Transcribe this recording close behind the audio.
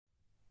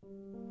Welcome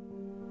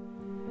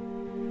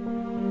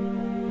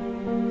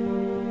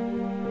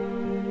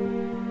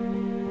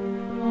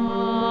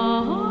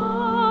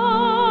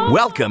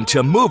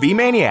to Movie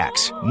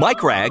Maniacs.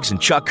 Mike Rags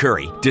and Chuck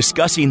Curry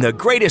discussing the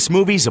greatest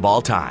movies of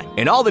all time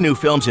and all the new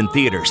films in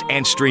theaters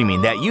and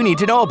streaming that you need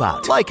to know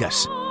about. Like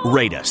us,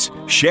 rate us,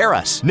 share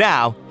us.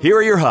 Now, here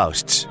are your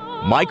hosts,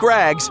 Mike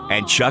Rags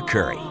and Chuck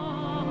Curry.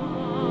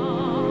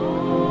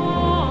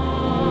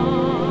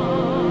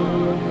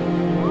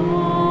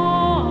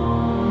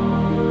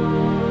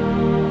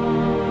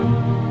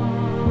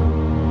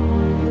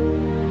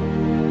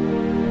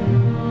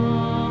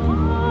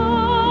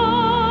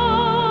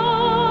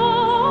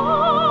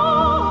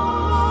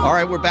 All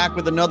right, we're back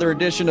with another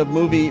edition of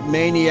Movie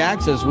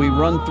Maniacs as we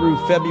run through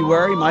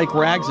February. Mike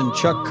Rags and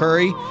Chuck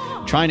Curry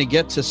trying to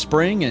get to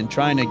spring and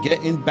trying to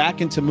get back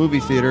into movie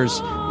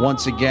theaters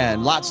once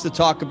again. Lots to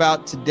talk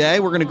about today.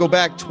 We're going to go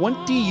back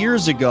 20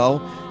 years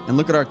ago and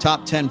look at our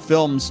top 10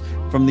 films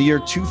from the year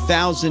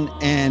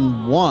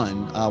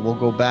 2001. We'll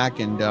go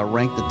back and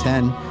rank the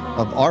 10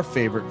 of our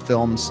favorite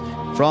films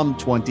from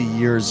 20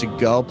 years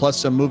ago, plus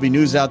some movie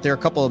news out there, a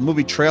couple of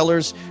movie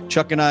trailers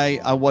Chuck and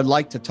I would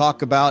like to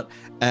talk about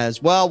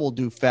as well. We'll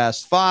do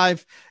Fast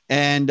Five,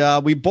 and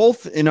we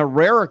both, in a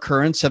rare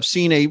occurrence, have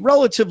seen a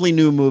relatively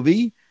new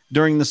movie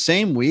during the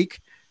same week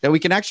that we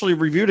can actually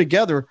review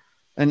together,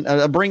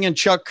 and bring in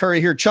Chuck Curry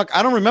here. Chuck,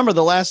 I don't remember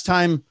the last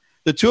time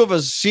the two of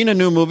us seen a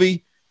new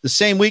movie the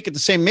same week at the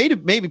same,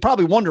 maybe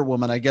probably Wonder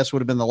Woman, I guess,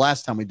 would have been the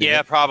last time we did it.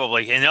 Yeah,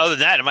 probably. And other than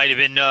that, it might have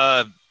been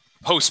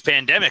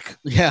post-pandemic.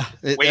 Yeah,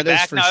 way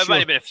back now. Sure. It might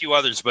have been a few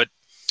others, but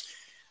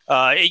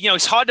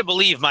it's hard to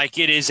believe, Mike.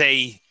 It is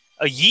a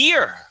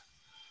year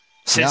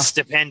since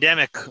the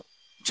pandemic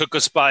took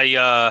us by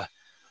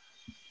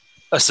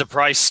a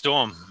surprise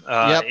storm.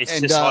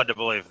 It's just hard to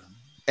believe.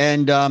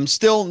 And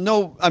still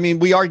no, I mean,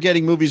 we are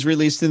getting movies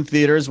released in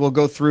theaters. We'll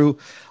go through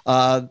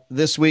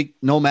this week.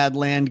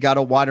 Nomadland got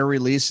a wider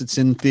release. It's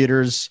in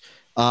theaters.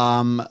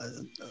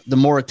 The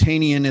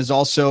Mauritanian is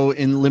also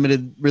in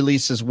limited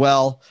release as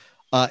well.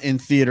 In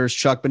theaters,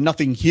 Chuck, but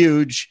nothing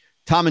huge.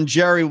 Tom and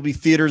Jerry will be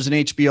theaters and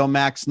HBO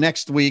Max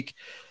next week.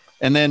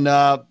 And then,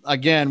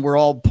 again, we're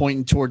all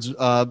pointing towards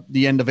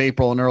the end of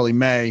April and early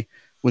May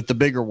with the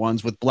bigger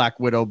ones, with Black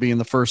Widow being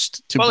the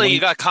first to. Well, you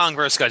got Kong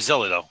vs.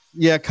 Godzilla, though.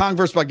 Yeah, Kong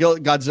vs.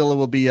 Godzilla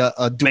will be a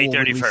dual May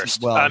 31st. As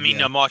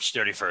well. March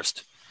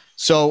 31st.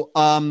 So,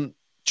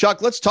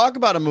 Chuck, let's talk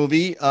about a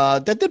movie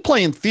that did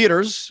play in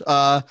theaters,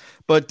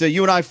 but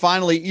you and I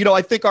finally,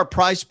 I think our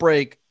price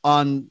break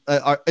on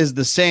is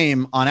the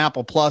same on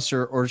Apple Plus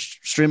or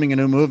streaming a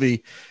new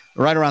movie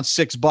right around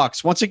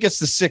 $6. Once it gets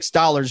to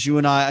 $6, you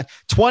and I,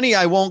 20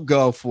 I won't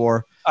go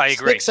for. I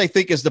agree. 6 I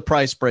think is the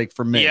price break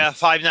for me. Yeah,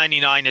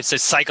 $5.99. It's a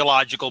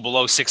psychological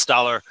below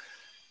 $6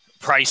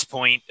 price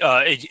point.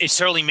 It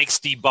certainly makes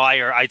the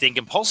buyer, I think,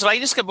 impulsive.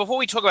 Before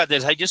we talk about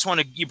this, I just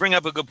want to, you bring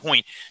up a good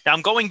point. Now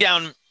I'm going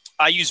down.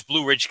 I use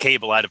Blue Ridge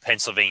Cable out of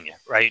Pennsylvania,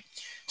 right?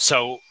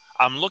 So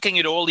I'm looking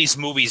at all these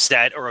movies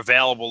that are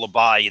available to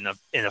buy in the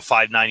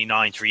 $5.99,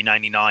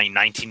 $3.99,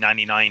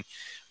 $19.99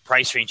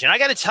 price range. And I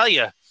got to tell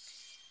you,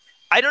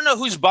 I don't know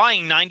who's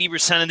buying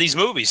 90% of these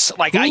movies.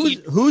 Like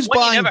who's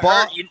buying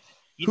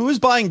who's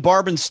buying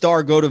Barb and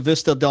Star Go to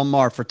Vista Del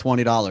Mar for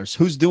 $20?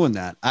 Who's doing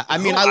that? I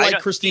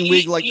like Kristen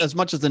Wiig as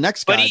much as the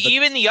next guy. But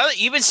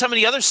even some of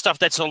the other stuff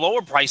that's a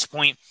lower price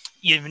point,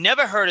 you've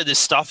never heard of this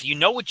stuff. You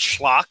know it's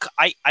schlock.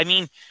 I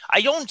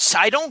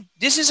don't.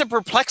 This is a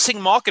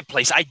perplexing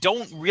marketplace. I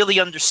don't really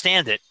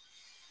understand it.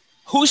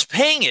 Who's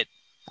paying it?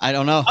 I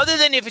don't know. Other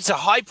than if it's a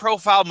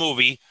high-profile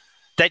movie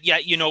that,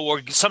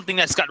 or something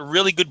that's got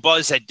really good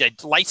buzz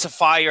that lights a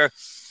fire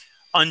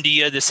under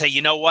you to say,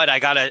 you know what,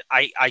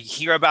 I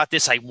hear about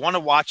this. I want to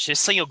watch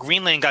this. So,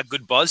 Greenland got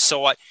good buzz.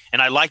 So I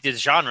like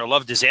this genre. I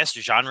love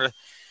disaster genre.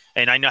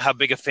 And I know how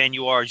big a fan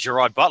you are of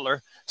Gerard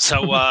Butler.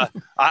 So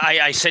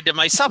I said to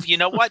myself, you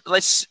know what?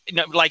 Let's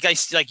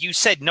like you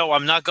said, no,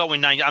 I'm not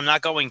going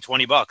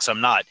 $20.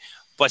 I'm not,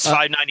 but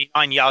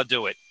 $5.99. Yeah, I'll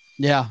do it.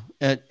 Yeah,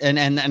 and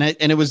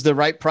it was the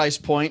right price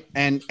point.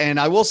 And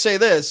I will say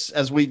this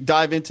as we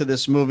dive into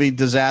this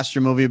disaster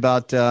movie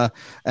about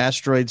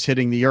asteroids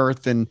hitting the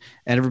Earth and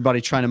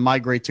everybody trying to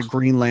migrate to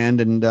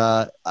Greenland. And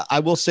I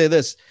will say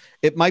this.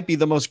 It might be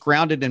the most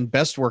grounded and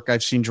best work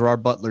I've seen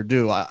Gerard Butler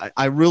do.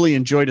 I really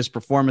enjoyed his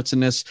performance in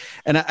this,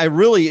 and I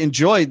really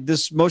enjoyed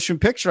this motion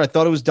picture. I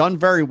thought it was done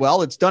very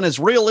well. It's done as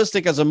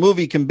realistic as a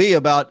movie can be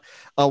about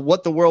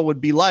what the world would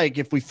be like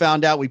if we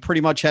found out we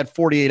pretty much had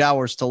 48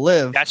 hours to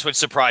live. That's what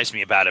surprised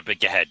me about it, but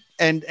go ahead.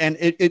 And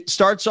it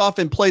starts off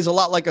and plays a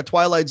lot like a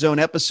Twilight Zone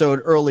episode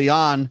early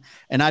on,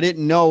 and I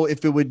didn't know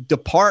if it would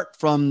depart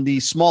from the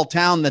small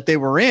town that they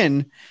were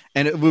in,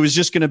 and it was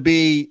just going to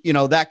be,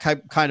 that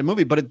kind of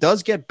movie. But it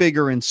does get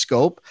bigger in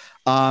scope,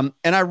 and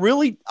I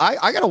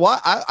gotta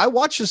watch. I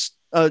watch this,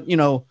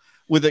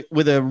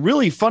 with a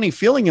really funny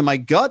feeling in my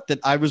gut that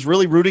I was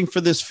really rooting for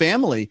this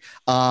family.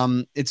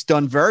 It's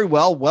done very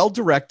well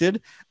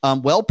directed,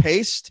 well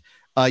paced.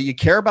 You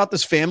care about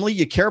this family.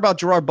 You care about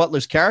Gerard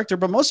Butler's character.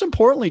 But most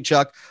importantly,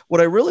 Chuck,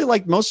 what I really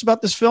liked most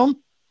about this film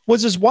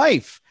was his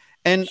wife.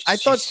 And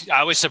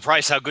I was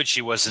surprised how good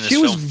she was in this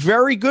film. She was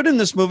very good in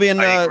this movie.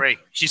 And I agree.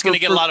 She's going to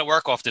get a lot of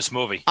work off this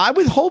movie. I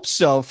would hope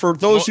so. For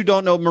those who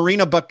don't know,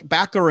 Marina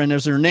Baccarin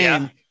is her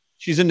name. Yeah.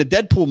 She's in the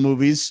Deadpool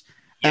movies.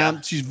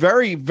 Yeah. She's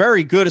very,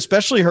 very good,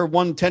 especially her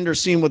one tender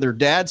scene with her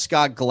dad,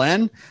 Scott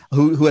Glenn,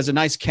 who has a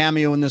nice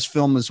cameo in this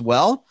film as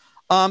well.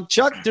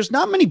 Chuck, there's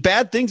not many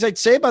bad things I'd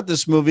say about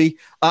this movie.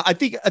 I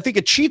think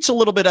it cheats a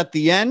little bit at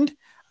the end.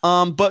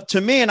 But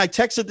to me, and I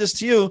texted this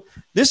to you,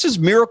 this is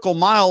Miracle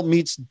Mile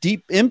meets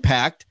Deep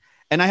Impact.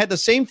 And I had the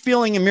same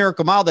feeling in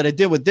Miracle Mile that I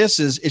did with this.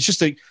 It's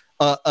just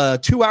a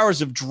 2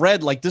 hours of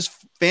dread. Like, this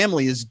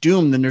family is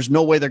doomed and there's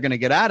no way they're going to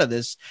get out of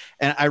this.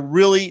 And I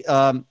really,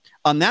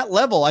 on that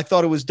level, I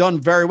thought it was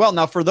done very well.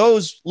 Now, for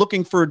those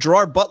looking for a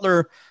Gerard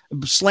Butler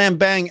slam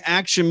bang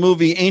action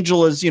movie,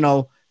 Angel is,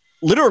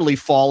 literally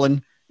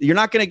fallen. You're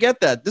not going to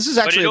get that. This is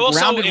actually a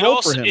grounded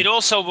role for him. It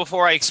also,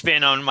 before I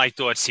expand on my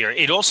thoughts here,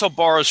 it also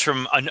borrows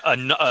from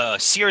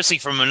seriously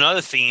from another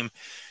theme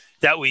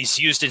that was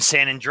used in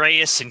San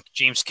Andreas, and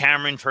James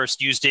Cameron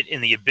first used it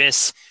in The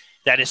Abyss.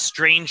 That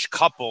estranged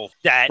couple,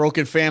 that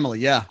broken family.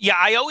 Yeah. Yeah.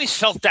 I always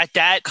felt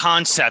that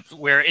concept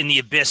where in The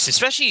Abyss,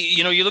 especially,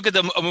 you look at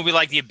a movie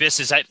like The Abyss,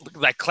 is that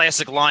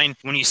classic line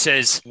when he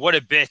says, "What a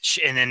bitch."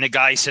 And then the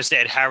guy says to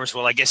Ed Harris,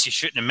 "Well, I guess you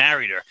shouldn't have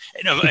married her."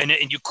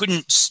 And you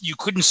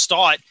couldn't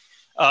start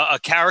a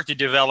character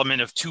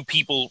development of two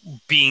people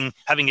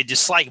having a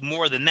dislike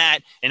more than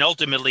that. And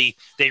ultimately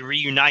they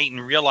reunite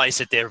and realize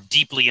that they're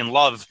deeply in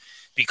love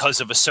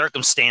because of a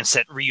circumstance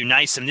that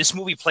reunites them. This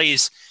movie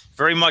plays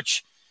very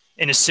much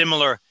in a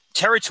similar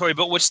territory.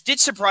 But what did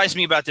surprise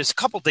me about this, a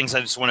couple things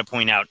I just want to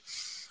point out.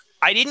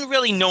 I didn't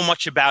really know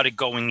much about it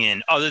going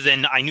in, other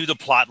than I knew the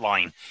plot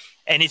line.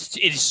 And it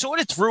sort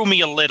of threw me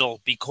a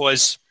little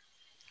because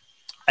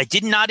I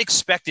did not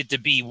expect it to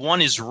be,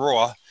 one, is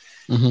raw,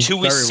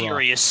 two, is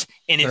serious,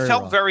 and it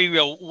felt very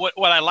real.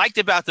 What I liked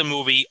about the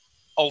movie,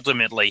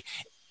 ultimately,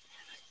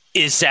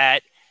 is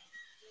that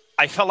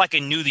I felt like I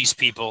knew these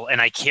people and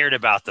I cared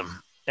about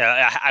them.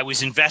 I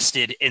was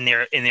invested in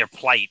their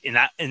plight, and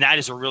that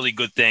is a really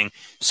good thing.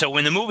 So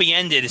when the movie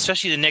ended,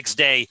 especially the next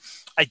day,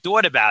 I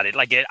thought about it.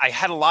 Like, I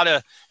had a lot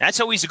of. That's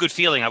always a good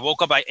feeling. I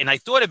woke up and I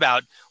thought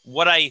about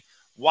what I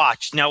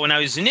watched. Now, when I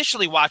was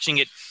initially watching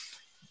it,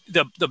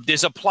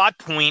 there's a plot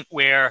point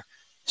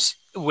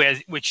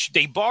which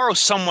they borrow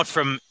somewhat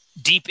from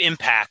Deep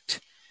Impact,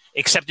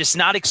 except it's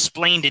not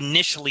explained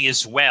initially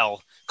as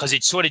well, because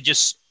it sort of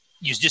just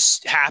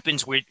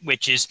happens,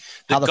 which is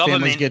the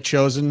government get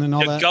chosen and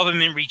all that. The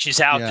government reaches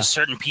out to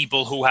certain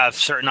people who have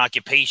certain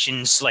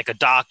occupations, like a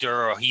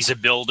doctor or he's a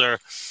builder,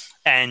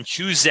 and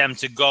choose them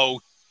to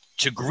go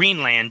to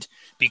Greenland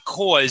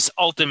because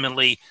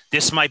ultimately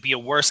this might be a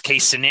worst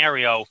case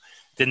scenario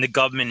than the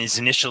government is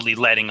initially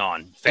letting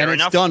on. Fair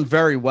enough? It's done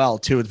very well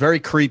too. It's very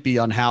creepy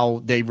on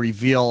how they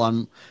reveal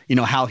on,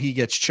 how he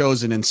gets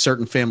chosen and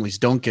certain families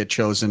don't get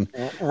chosen.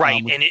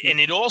 Right. And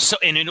it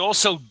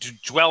also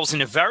dwells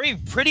in a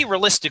pretty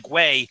realistic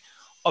way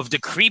of the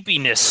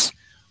creepiness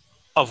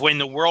of when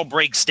the world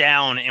breaks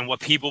down and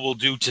what people will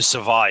do to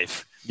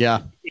survive.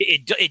 Yeah.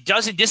 It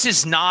doesn't, this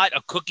is not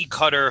a cookie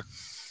cutter,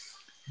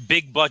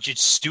 big budget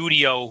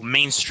studio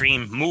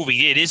mainstream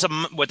movie. It is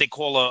what they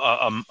call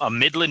a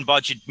Midland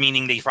budget,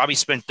 meaning they probably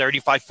spent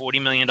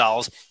 $35-40 million.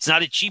 It's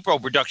not a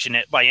cheapo production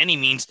by any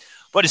means,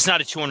 but it's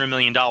not a $200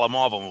 million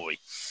Marvel movie.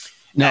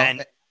 No,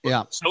 and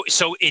yeah.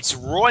 So its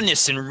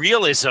rawness and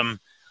realism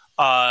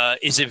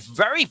is a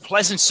very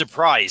pleasant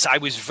surprise. I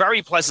was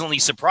very pleasantly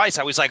surprised.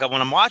 I was like,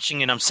 when I'm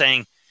watching it, I'm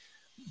saying,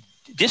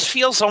 this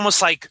feels almost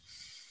like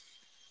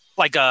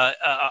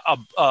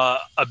a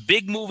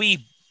big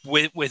movie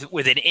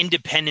with an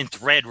independent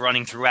thread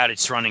running throughout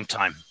its running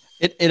time.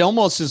 It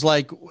almost is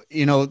like,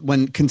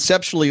 when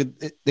conceptually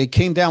they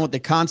came down with the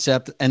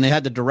concept and they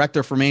had the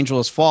director from Angel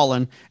Has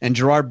Fallen and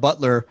Gerard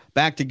Butler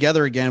back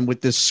together again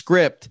with this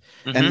script.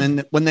 Mm-hmm. And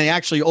then when they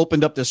actually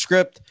opened up the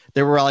script,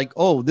 they were like,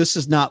 oh, this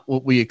is not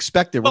what we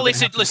expected. Well,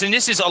 listen,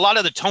 this is a lot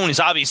of the tone is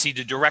obviously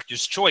the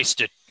director's choice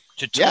to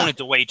tone it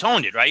the way he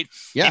toned it, right?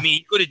 Yeah. I mean,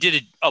 he could have did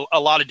it a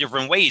lot of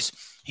different ways.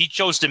 He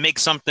chose to make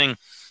something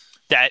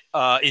that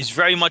is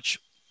very much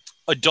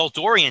adult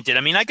oriented.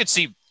 I mean, I could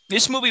see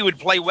this movie would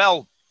play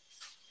well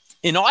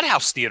in art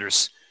house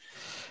theaters.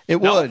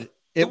 It would.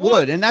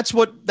 And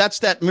that's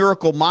that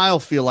Miracle Mile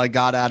feel I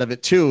got out of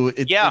it too.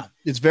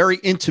 It's very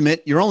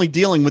intimate. You're only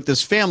dealing with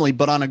this family,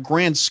 but on a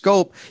grand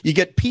scope, you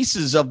get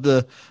pieces of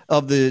the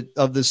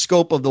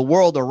scope of the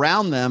world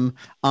around them.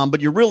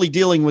 But you're really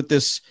dealing with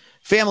this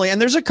family. And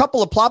there's a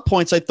couple of plot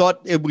points I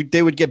thought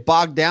they would get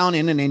bogged down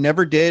in, and they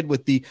never did,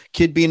 with the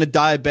kid being a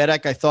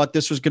diabetic. I thought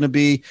this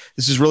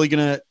is really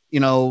going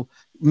to,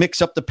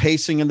 mix up the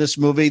pacing of this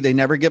movie. They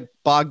never get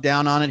bogged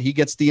down on it. He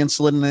gets the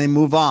insulin and they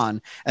move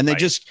on, and they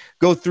just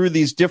go through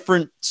these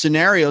different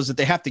scenarios that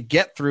they have to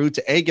get through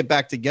to A, get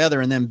back together,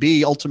 and then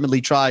B,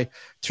 ultimately try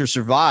to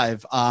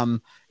survive.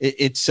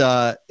 It's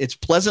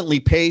pleasantly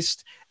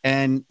paced.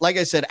 And like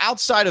I said,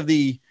 outside of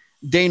the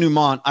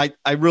denouement,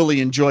 I really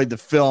enjoyed the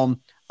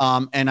film.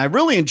 And I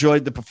really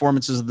enjoyed the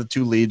performances of the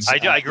two leads.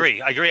 I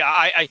agree.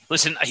 I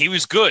listen. He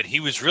was good.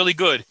 He was really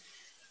good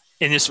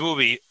in this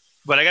movie.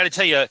 But I got to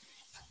tell you,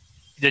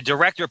 the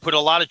director put a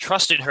lot of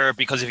trust in her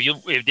because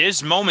if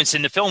there's moments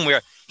in the film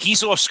where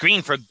he's off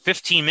screen for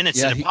 15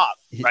 minutes in a pop,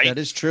 right? That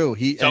is true.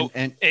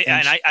 And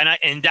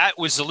that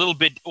was a little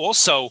bit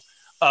also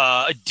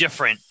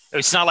different.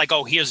 It's not like,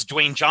 here's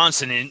Dwayne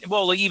Johnson, and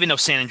even though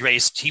San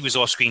Andreas, he was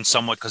off screen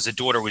somewhat because the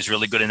daughter was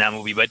really good in that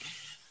movie, but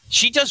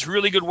she does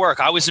really good work.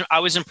 I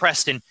was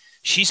impressed, and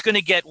she's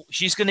gonna get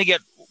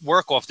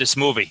work off this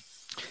movie.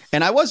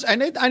 And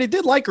I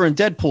did like her in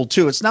Deadpool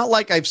too. It's not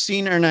like I've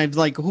seen her and I'm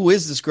like, who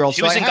is this girl?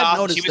 She was in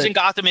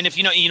Gotham, and if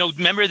you know,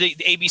 remember the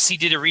ABC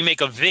did a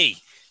remake of V.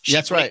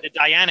 That's right. The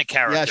Diana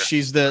character. Yeah,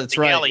 she's the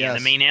alien, the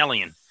main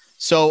alien.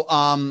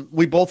 So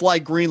we both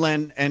like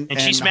Greenland, and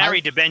she's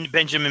married to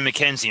Benjamin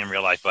McKenzie in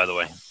real life, by the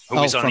way, who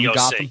was on the OC.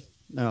 Gotham?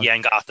 No. Yeah,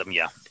 in Gotham.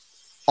 Yeah.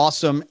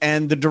 Awesome.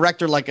 And the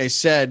director, like I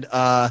said,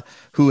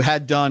 who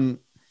had done,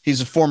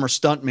 he's a former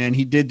stuntman.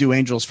 He did do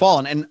Angels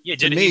Fallen, and he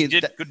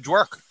did good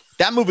work.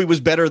 That movie was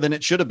better than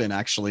it should have been,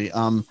 actually.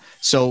 All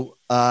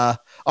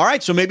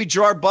right. So maybe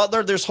Gerard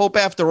Butler, there's hope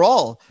after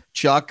all,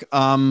 Chuck.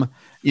 I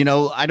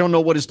don't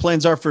know what his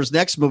plans are for his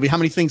next movie, how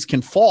many things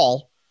can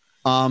fall.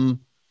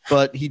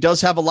 But he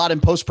does have a lot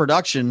in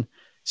post-production.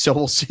 So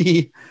we'll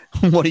see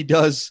what he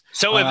does.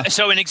 So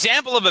an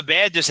example of a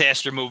bad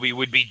disaster movie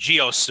would be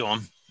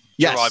Geostorm.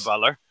 Yes. Gerard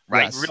Butler,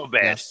 right? Yes. Real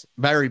bad. Yes.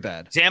 Very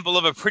bad. Example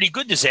of a pretty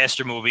good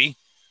disaster movie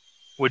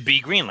would be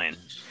Greenland.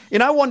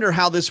 And I wonder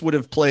how this would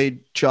have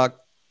played, Chuck.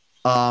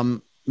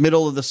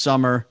 Middle of the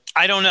summer.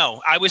 I don't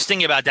know. I was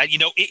thinking about that.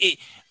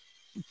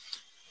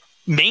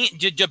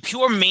 The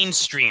pure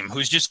mainstream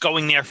who's just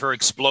going there for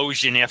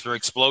explosion after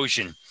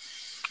explosion.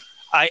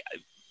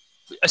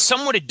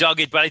 Some would have dug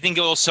it, but I think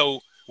it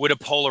also would have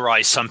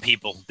polarized some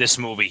people, this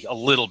movie, a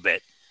little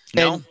bit.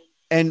 No?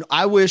 And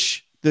I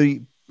wish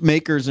the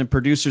makers and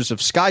producers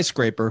of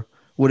Skyscraper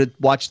would have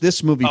watched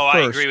this movie first. I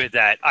agree with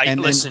that.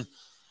 Listen.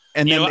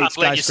 And then I'm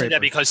glad you said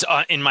that because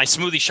in my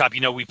smoothie shop,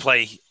 we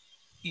play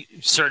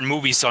certain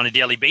movies on a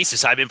daily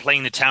basis. I've been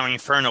playing the Towering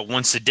Inferno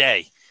once a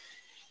day.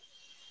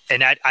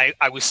 And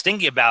I was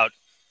thinking about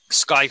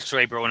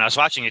Skyscraper when I was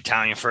watching the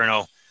Towering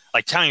Inferno.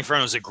 Like, Towering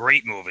Inferno is a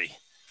great movie.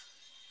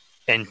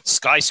 And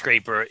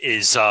Skyscraper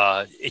is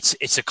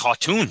it's a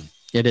cartoon.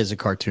 It is a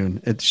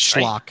cartoon. It's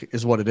schlock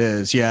is what it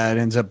is. Yeah, it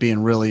ends up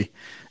being really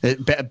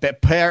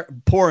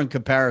poor in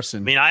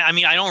comparison. I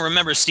don't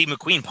remember Steve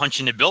McQueen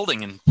punching the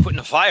building and putting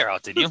a fire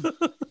out, did you?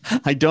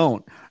 I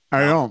don't.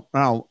 No.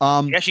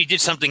 He actually did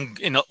something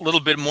in a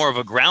little bit more of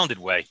a grounded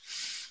way.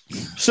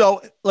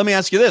 So let me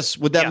ask you this.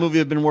 Would that movie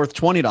have been worth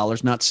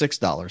 $20, not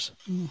 $6?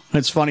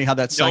 It's funny how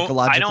that's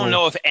psychological. I don't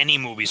know if any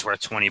movie's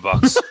worth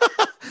 $20.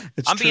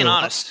 I'm being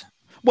honest.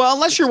 Well,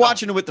 unless you're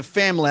watching it with the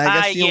family,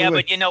 I guess.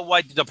 But you know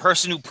what? The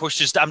person who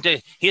pushes,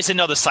 here's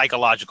another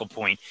psychological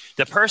point.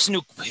 The person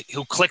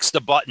who clicks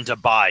the button to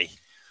buy,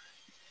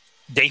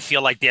 they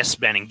feel like they're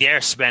spending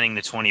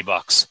the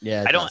 $20.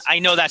 Yeah, I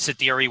know that's a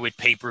theory with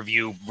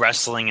pay-per-view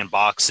wrestling and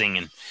boxing,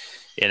 and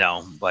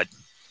but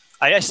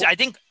I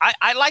think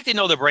I like to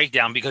know the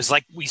breakdown because,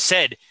 like we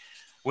said,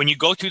 when you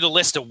go through the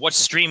list of what's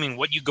streaming,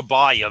 what you could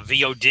buy, a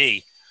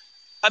VOD,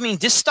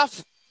 this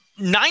stuff,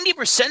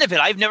 90% of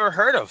it I've never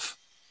heard of.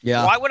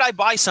 Yeah. Why would I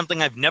buy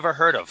something I've never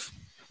heard of?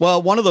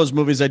 Well, one of those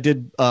movies I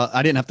didn't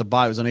have to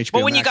buy. It was on HBO.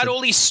 But when Max. you got all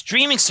these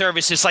streaming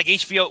services like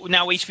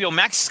HBO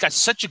Max has got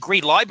such a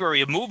great library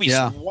of movies.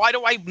 Yeah. Why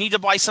do I need to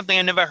buy something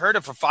I never heard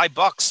of for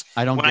 $5?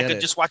 I don't when I could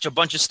just watch a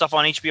bunch of stuff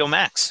on HBO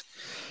Max.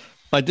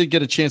 I did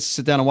get a chance to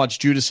sit down and watch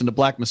Judas and the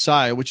Black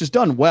Messiah, which is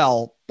done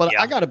well. But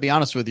I got to be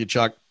honest with you,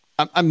 Chuck.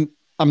 I'm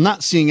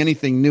not seeing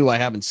anything new I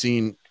haven't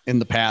seen in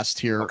the past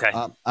here. Okay.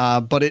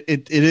 But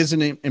it is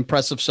an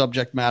impressive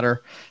subject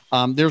matter.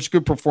 There's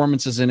good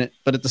performances in it,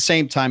 but at the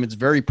same time, it's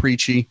very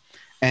preachy.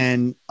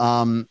 And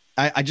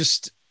I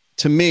just,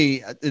 to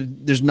me,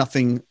 there's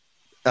nothing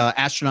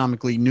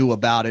astronomically new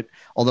about it,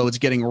 although it's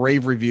getting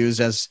rave reviews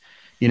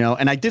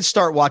and I did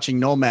start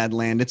watching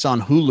Nomadland. It's on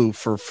Hulu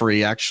for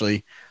free,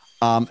 actually.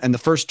 And the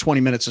first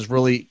 20 minutes has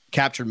really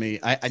captured me.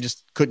 I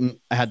just couldn't,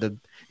 I had to,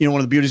 one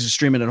of the beauties of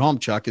streaming at home,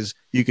 Chuck, is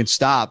you can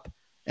stop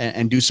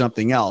and do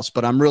something else.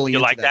 But I'm really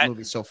into that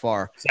movie so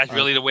far. That's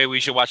really the way we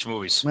should watch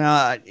movies.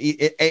 Well,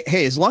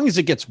 hey, as long as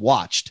it gets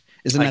watched,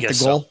 isn't that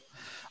the goal?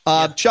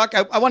 So. Chuck,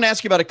 I want to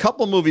ask you about a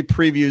couple movie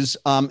previews.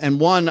 And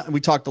one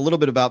we talked a little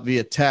bit about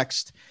via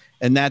text,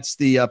 and that's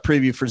the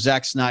preview for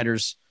Zack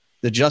Snyder's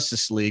The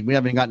Justice League. We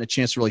haven't gotten a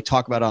chance to really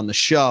talk about it on the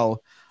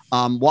show.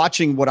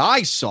 Watching what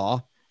I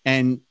saw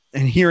and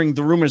hearing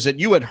the rumors that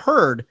you had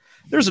heard,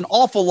 there's an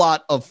awful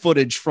lot of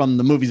footage from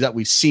the movies that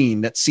we've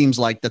seen that seems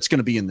like that's going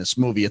to be in this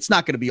movie. It's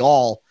not going to be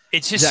all.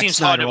 It just seems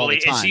hard to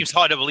believe. It seems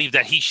hard to believe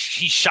that he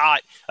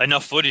shot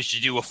enough footage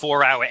to do a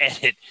 4-hour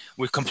edit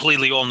with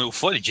completely all new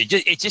footage.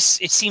 It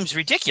seems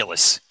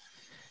ridiculous.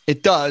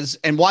 It does.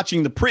 And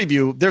watching the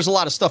preview, there's a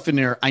lot of stuff in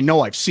there I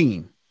know I've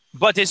seen.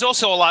 But there's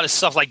also a lot of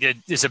stuff like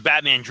there's a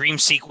Batman dream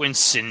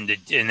sequence, and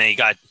they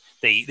got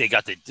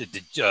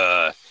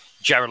the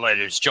Jared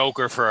Leto's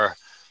Joker for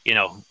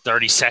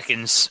 30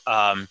 seconds.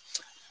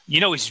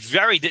 It's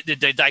very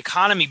the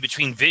dichotomy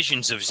between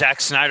visions of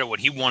Zack Snyder, what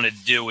he wanted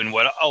to do, and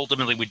what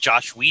ultimately what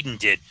Josh Whedon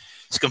did.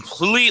 It's a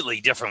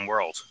completely different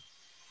world.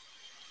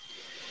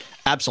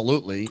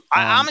 Absolutely.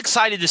 I'm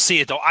excited to see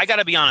it, though. I got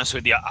to be honest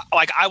with you.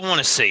 Like, I want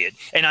to see it.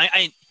 And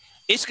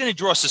it's going to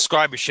draw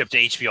subscribership to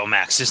HBO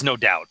Max. There's no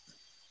doubt.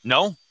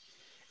 No?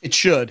 It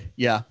should.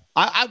 Yeah.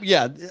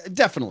 Yeah,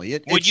 definitely.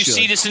 Would you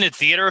see this in a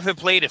theater if it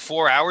played at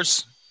 4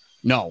 hours?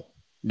 No.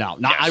 Yes.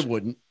 I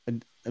wouldn't.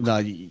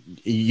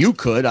 You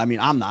could. I mean,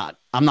 I'm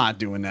not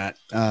doing that.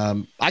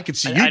 I could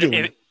see you doing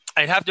it.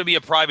 It'd have to be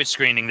a private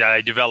screening that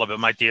I develop at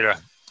my theater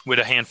with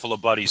a handful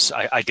of buddies.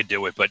 I could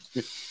do it, but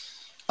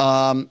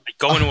going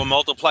to a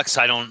multiplex,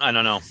 I don't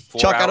know.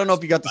 Chuck, I don't know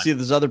if you got to see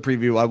this other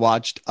preview I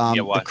watched.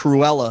 The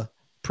Cruella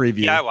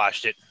preview. Yeah, I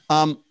watched it.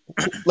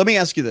 Let me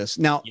ask you this.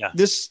 Now,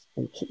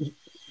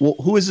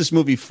 who is this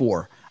movie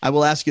for? I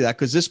will ask you that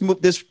because this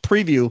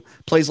preview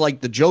plays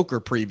like the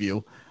Joker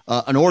preview.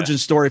 An origin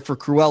story for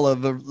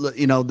Cruella,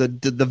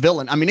 the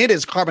villain. I mean, it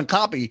is carbon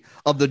copy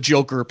of the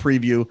Joker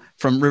preview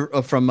from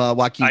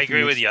Joaquin. I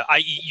agree with you.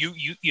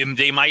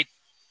 They might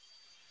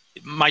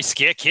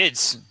scare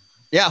kids.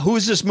 Yeah, who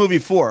is this movie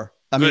for?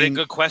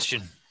 Good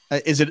question.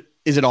 Is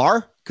it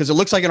R? Because it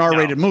looks like an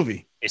R-rated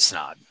movie. It's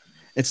not.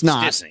 It's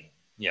not Disney.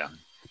 Yeah,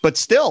 but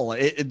still,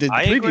 the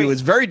preview agree. is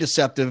very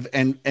deceptive,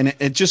 and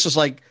it just is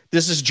like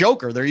this is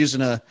Joker. They're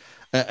using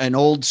an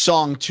old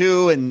song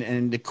too,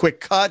 and the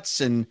quick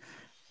cuts and.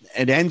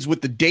 It ends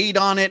with the date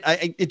on it.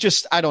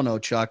 I don't know,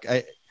 Chuck.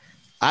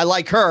 I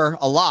like her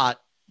a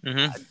lot.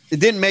 Mm-hmm. It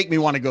didn't make me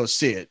want to go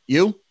see it.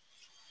 You?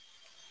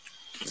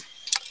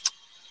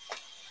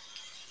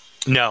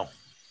 No.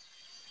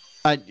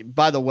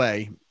 By the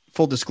way,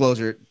 full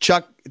disclosure,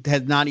 Chuck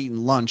had not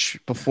eaten lunch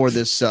before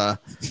this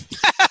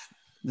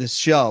this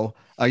show.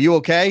 Are you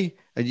okay?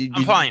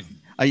 I'm fine.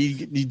 Are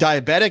you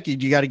diabetic?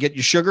 You got to get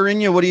your sugar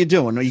in you? What are you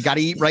doing? You got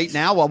to eat right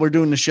now while we're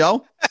doing the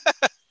show?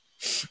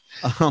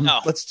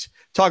 No. Let's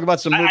talk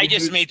about some. I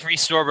just made 3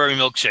 strawberry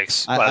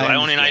milkshakes. I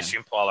own an ice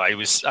cream parlor. I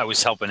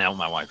was helping out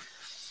my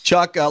wife.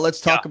 Chuck,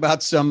 let's talk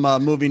about some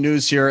movie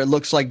news here. It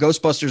looks like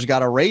Ghostbusters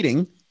got a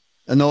rating.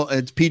 No,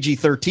 it's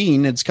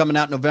PG-13. It's coming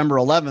out November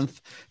 11th,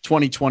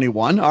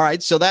 2021. All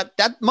right, so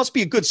that must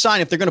be a good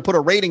sign. If they're going to put a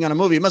rating on a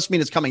movie, it must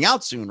mean it's coming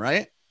out soon,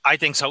 right? I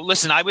think so.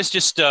 Listen, I was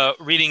just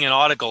reading an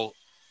article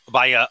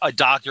by a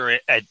doctor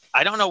at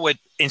I don't know what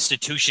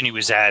institution he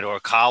was at or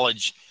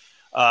college.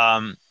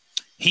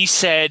 He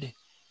said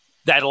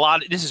that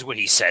this is what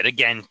he said.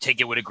 Again, take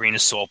it with a grain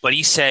of salt. But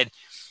he said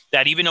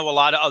that even though a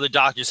lot of other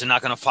doctors are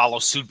not going to follow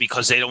suit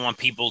because they don't want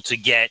people to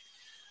get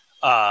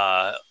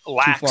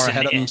lax too far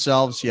ahead of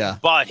themselves, yeah.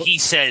 But he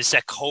says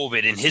that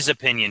COVID, in his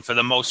opinion, for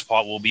the most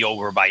part, will be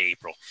over by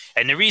April.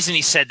 And the reason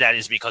he said that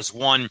is because,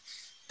 one,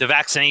 the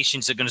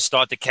vaccinations are going to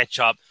start to catch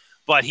up.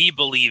 But he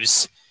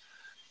believes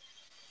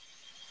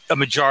a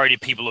majority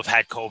of people have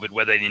had COVID,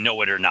 whether they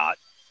know it or not.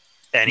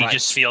 And he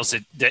just feels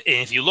that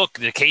if you look,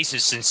 the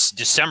cases since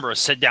December are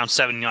set down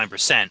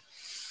 79%.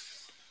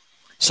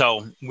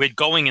 So we're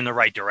going in the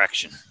right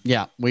direction.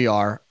 Yeah, we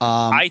are.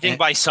 I think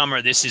by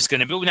summer this is going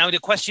to be. Now the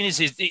question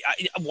is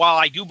while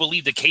I do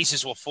believe the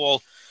cases will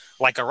fall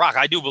like a rock,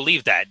 I do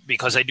believe that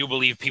because I do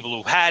believe people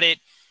who've had it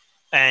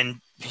and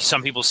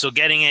some people still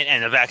getting it,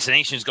 and the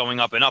vaccination is going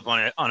up and up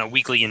on a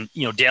weekly and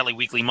daily,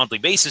 weekly, monthly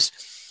basis.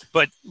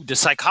 But the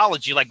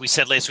psychology, like we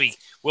said last week,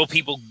 will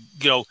people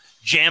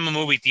jam a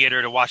movie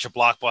theater to watch a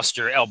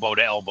blockbuster elbow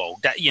to elbow?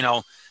 That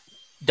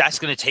that's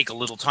going to take a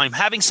little time.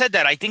 Having said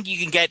that, I think you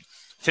can get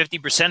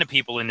 50% of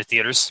people in the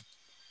theaters.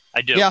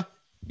 I do.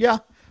 Yeah.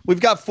 We've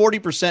got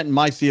 40% in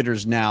my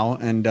theaters now,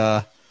 and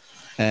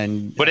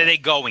but are they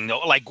going though?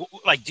 Like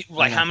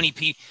how many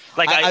people?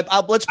 Like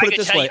let's put it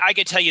this way. I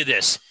could tell you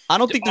this. I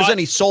don't think there's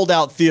any sold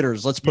out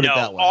theaters. Let's put it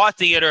that way. Our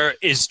theater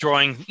is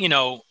drawing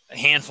a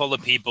handful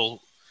of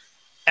people.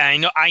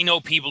 And I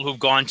know people who've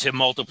gone to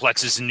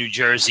multiplexes in New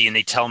Jersey, and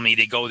they tell me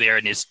they go there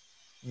and there's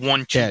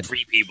 1, 2,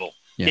 3 people.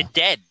 Yeah. They're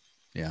dead.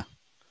 Yeah.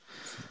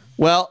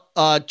 Well,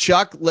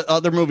 Chuck,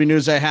 other movie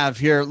news I have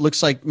here.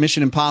 Looks like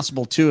Mission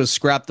Impossible 2 has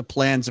scrapped the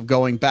plans of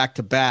going back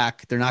to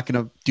back. They're not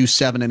going to do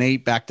 7 and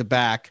 8 back to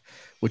back,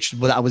 which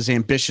was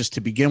ambitious to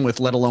begin with,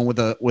 let alone with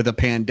a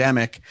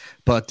pandemic.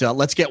 But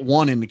let's get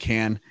 1 in the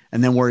can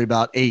and then worry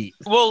about 8.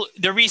 Well,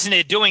 the reason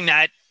they're doing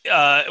that,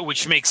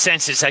 which makes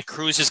sense, is that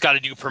Cruise has got to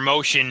do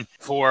promotion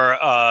for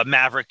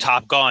Maverick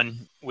Top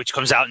Gun, which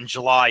comes out in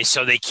July,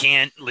 so they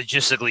can't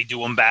logistically do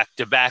them back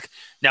to back.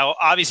 Now,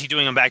 obviously,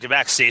 doing them back to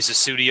back saves the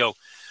studio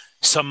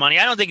some money.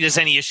 I don't think there's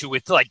any issue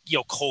with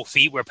cold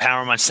feet where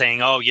Paramount's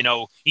saying,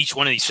 each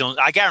one of these films.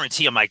 I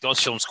guarantee you, Mike, those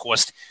films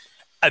cost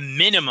a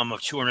minimum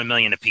of $200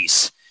 million a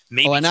piece.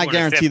 Maybe and I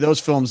guarantee those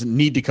films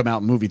need to come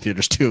out in movie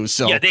theaters too.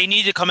 So yeah, they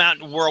need to come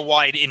out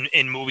worldwide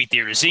in movie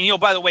theaters. And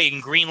by the way, in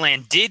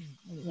Greenland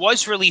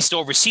was released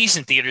overseas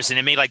in theaters, and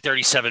it made like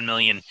 $37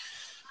 million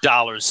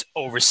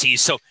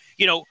overseas. So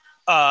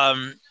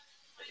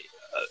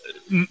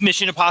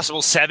Mission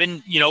Impossible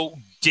 7,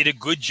 did a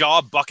good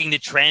job bucking the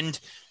trend,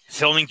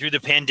 filming through the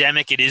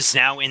pandemic. It is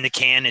now in the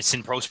can. It's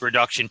in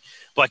post-production.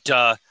 But,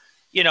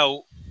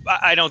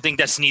 I don't think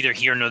that's neither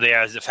here nor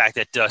there, as the fact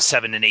that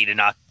 7 and 8 are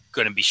not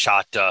going to be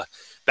shot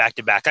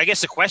back-to-back. I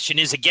guess the question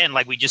is, again,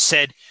 like we just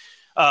said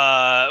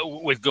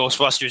with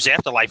Ghostbusters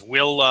Afterlife,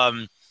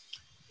 will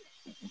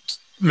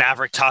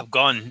Maverick Top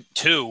Gun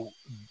 2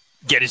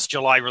 get its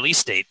July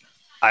release date?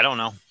 I don't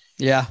know.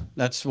 Yeah,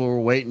 that's what we're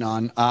waiting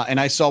on. And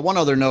I saw one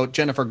other note.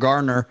 Jennifer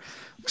Garner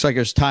looks like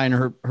it's tying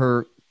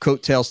her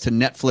coattails to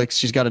Netflix.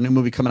 She's got a new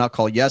movie coming out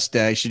called Yes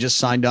Day. She just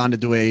signed on to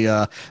do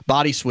a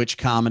body switch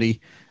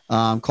comedy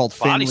called Body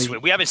Family.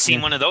 Switch. We haven't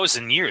seen one of those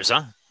in years,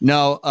 huh?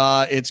 No,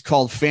 it's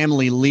called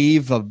Family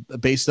Leave,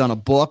 based on a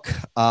book.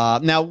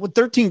 Now, with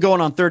 13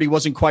 going on 30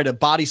 wasn't quite a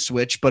body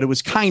switch, but it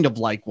was kind of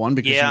like one.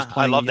 Because she was I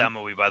playing love that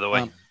movie, by the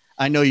way.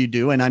 I know you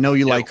do, and I know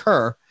you like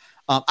her.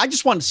 I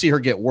just wanted to see her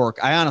get work.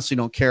 I honestly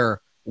don't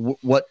care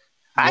what.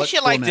 I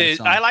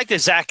like the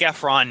Zac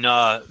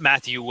Efron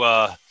Matthew.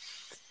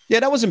 Yeah,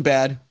 that wasn't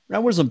bad.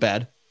 That wasn't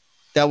bad.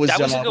 That was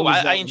good.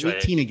 I enjoyed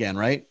 18 it. again,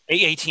 right?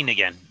 18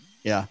 again.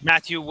 Yeah.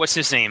 Matthew, what's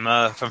his name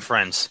from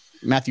Friends?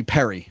 Matthew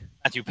Perry.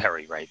 Matthew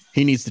Perry, right?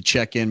 He needs to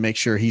check in, make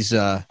sure he's.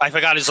 I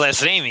forgot his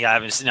last name.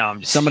 I'm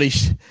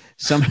just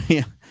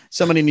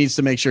somebody needs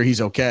to make sure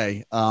he's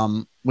okay.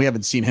 We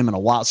haven't seen him in a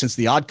while since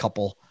The Odd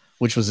Couple,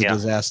 which was a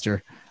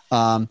disaster.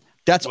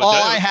 That's all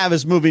I have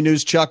as movie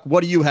news, Chuck.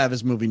 What do you have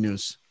as movie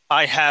news?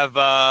 I have.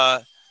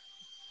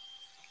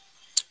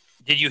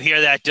 Did you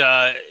hear that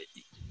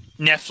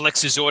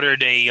Netflix has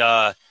ordered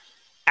a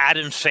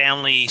Addams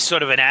Family,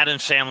 sort of an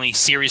Addams Family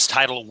series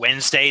titled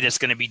Wednesday, that's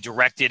going to be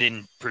directed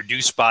and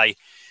produced by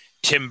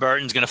Tim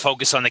Burton. Is going to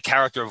focus on the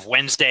character of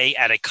Wednesday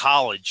at a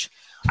college.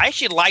 I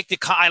actually like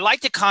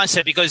the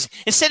concept, because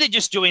instead of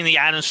just doing the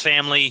Addams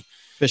Family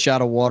fish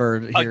out of water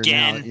here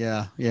again,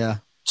 now. Yeah.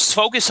 Just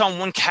focus on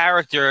one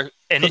character,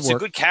 and it's a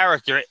good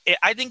character.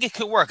 I think it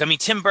could work. I mean,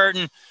 Tim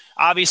Burton,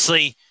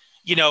 obviously,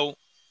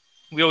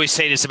 we always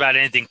say this about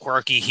anything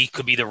quirky. He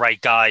could be the right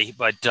guy,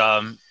 but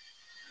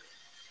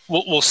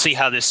we'll see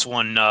how this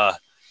one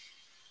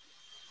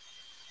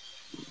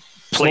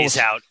plays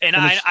out. And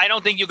I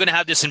don't think you're going to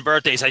have this in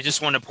birthdays. I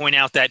just want to point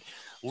out that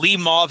Lee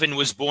Marvin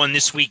was born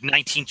this week,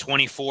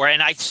 1924,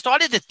 and I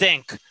started to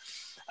think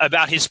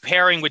about his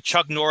pairing with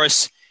Chuck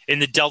Norris in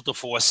the Delta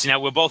Force.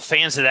 We're both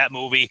fans of that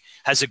movie.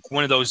 Has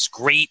one of those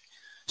great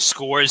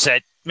scores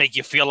that make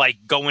you feel like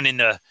going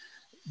into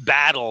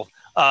battle.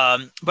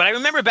 But I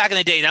remember back in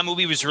the day, that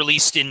movie was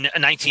released in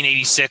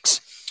 1986.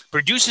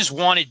 Producers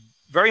wanted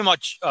very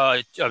much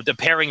the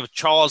pairing of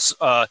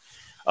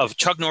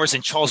Chuck Norris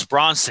and Charles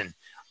Bronson.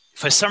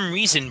 For some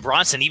reason,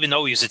 Bronson, even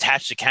though he was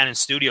attached to Cannon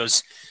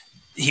Studios,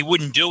 he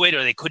wouldn't do it,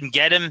 or they couldn't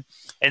get him.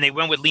 And they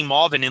went with Lee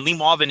Marvin, and Lee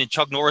Marvin and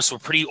Chuck Norris were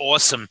pretty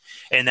awesome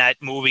in that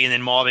movie. And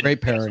then Marvin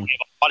great pairing. Had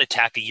a heart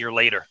attack a year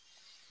later.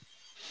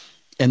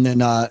 And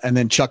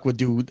then Chuck would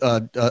do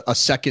a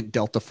second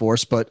Delta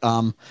Force. But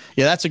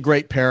that's a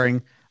great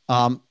pairing.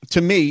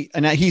 To me,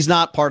 and he's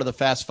not part of the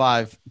Fast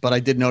Five, but I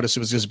did notice it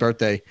was his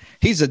birthday.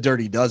 He's a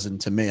dirty dozen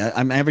to me.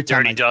 I'm every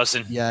time. Dirty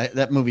dozen. Yeah,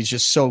 that movie's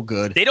just so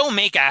good. They don't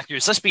make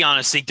actors. Let's be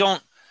honest. They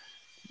don't.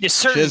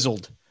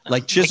 Chiseled.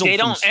 Like chiseled. They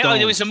don't. From stone.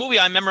 There was a movie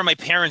I remember my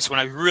parents, when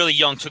I was really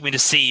young, took me to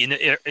see in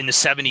the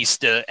 70s,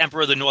 The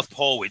Emperor of the North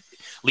Pole, with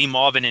Lee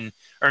Marvin and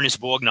Ernest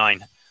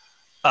Borgnine.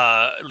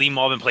 Lee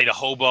Marvin played a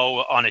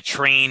hobo on a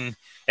train,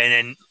 and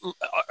then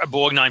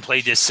Borgnine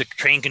played this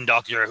train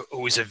conductor who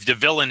was the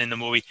villain in the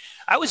movie.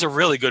 That was a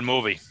really good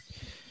movie.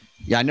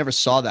 Yeah, I never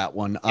saw that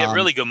one. Yeah,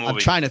 really good movie. I'm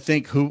trying to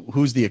think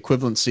who's the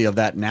equivalency of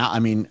that now. I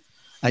mean,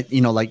 like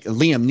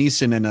Liam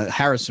Neeson and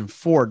Harrison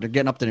Ford, they're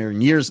getting up there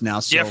in years now.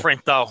 So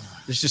different though.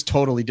 It's just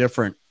totally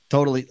different.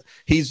 Totally,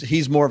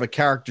 he's more of a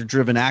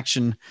character-driven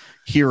action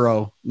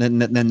hero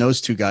than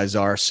those two guys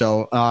are.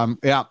 So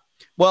yeah.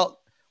 Well,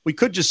 we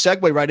could just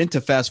segue right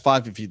into Fast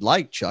Five if you'd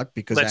like, Chuck.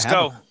 Because let's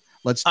go.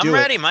 Let's do it. I'm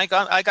ready, Mike.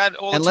 I got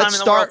all the time in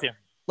the world here.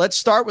 Let's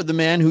start with the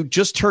man who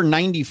just turned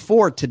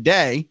 94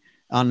 today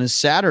on this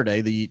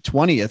Saturday, the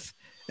 20th,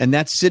 and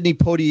that's Sidney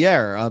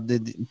Poitier.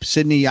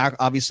 Sidney,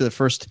 obviously the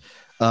first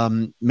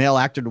male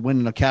actor to win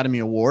an Academy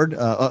Award,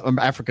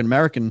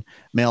 African-American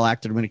male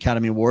actor to win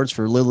Academy Awards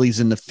for Lilies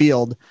in the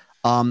Field.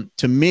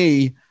 To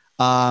me,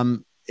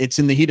 It's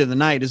in the Heat of the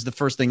Night is the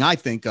first thing I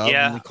think of.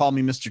 Yeah. And they call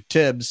me Mr.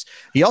 Tibbs.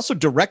 He also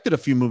directed a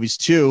few movies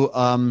too.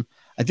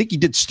 I think he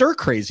did Stir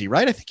Crazy,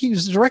 right? I think he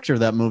was the director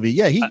of that movie.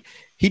 Yeah,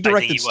 he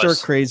directed Stir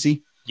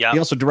Crazy. Yeah. He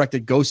also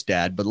directed Ghost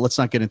Dad, but let's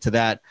not get into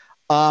that.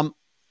 When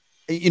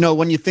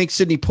you think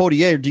Sidney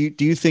Poitier,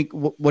 do you think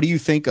what do you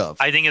think of?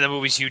 I think of the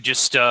movies you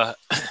just.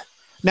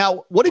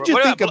 Now, what did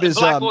you think of his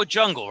Blackboard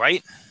Jungle?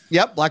 Right.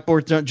 Yep,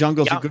 Blackboard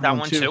Jungle is a good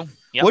one too.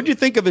 Yep. What did you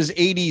think of his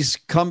 '80s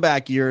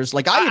comeback years?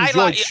 Like I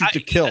enjoyed Shoot to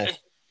Kill.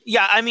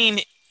 Yeah, I mean,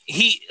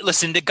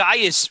 the guy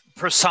is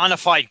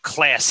personified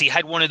class. He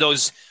had one of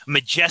those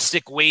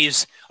majestic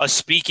ways of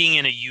speaking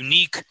in a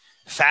unique,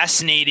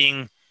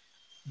 fascinating,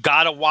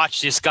 gotta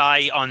watch this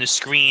guy on the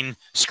screen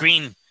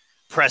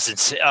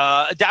presence.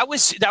 That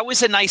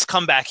was a nice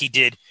comeback he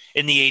did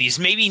in the 80s.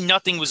 Maybe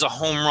nothing was a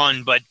home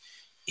run, but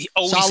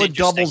always solid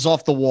interesting. doubles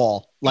off the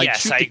wall. Like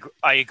yes,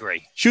 I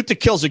agree. Shoot to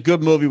Kill's a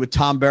good movie with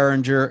Tom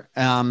Berenger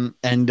and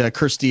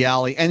Kirstie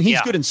Alley, and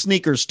he's good in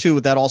Sneakers too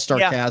with that all-star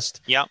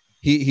cast. Yeah,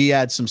 he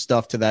adds some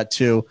stuff to that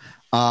too.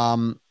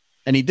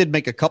 And he did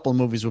make a couple of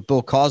movies with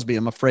Bill Cosby.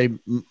 I'm afraid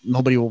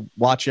nobody will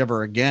watch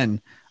ever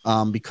again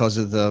because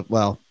of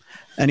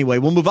Anyway,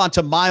 we'll move on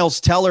to Miles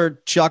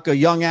Teller, Chuck, a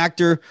young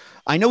actor.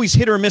 I know he's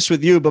hit or miss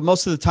with you, but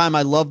most of the time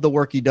I love the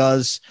work he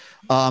does.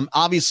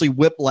 Obviously,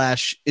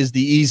 Whiplash is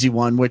the easy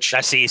one,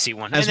 that's the easy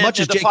one. As much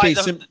as J.K.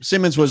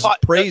 Simmons was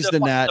praised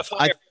in that,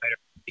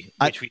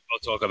 which we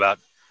both talk about.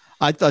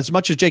 I thought as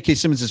much as J.K.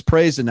 Simmons is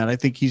praised in that, I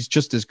think he's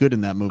just as good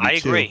in that movie. I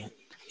agree.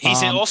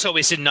 He's also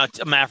in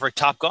Maverick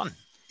Top Gun.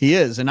 He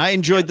is, and I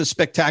enjoyed The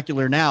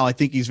Spectacular Now. I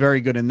think he's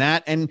very good in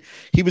that, and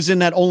he was in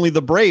that Only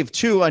the Brave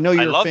too. I know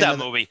you're. I love that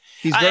movie.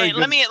 He's very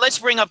good. Let's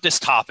bring up this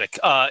topic.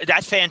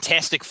 That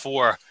Fantastic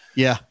Four.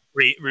 Yeah.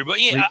 Let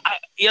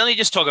me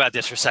just talk about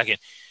this for a second.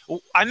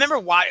 I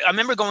remember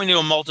going to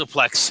a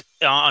multiplex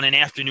on an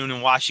afternoon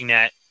and watching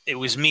that. It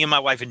was me and my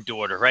wife and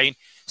daughter, right?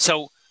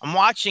 So I'm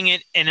watching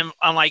it, and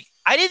I'm like,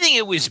 I didn't think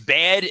it was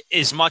bad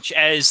as much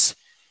as.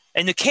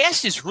 And the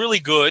cast is really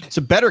good. It's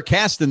a better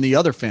cast than the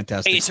other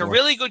Fantastic It's Four. a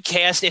really good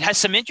cast. It has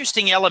some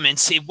interesting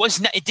elements. It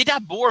did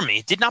not bore me.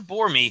 It did not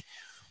bore me,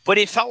 but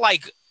it felt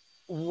like,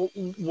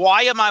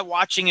 why am I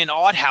watching an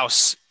art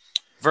house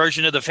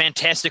version of the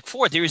Fantastic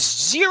Four? There's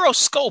zero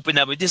scope in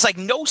that. There's like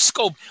no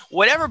scope.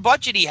 Whatever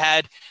budget he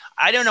had,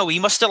 I don't know. He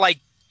must have like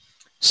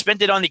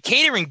spent it on the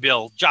catering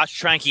bill. Josh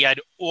Trank, he had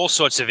all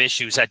sorts of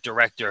issues. That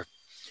director.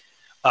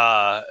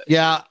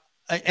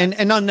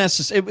 And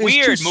unnecessary.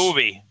 Weird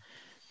movie.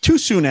 Too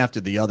soon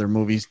after the other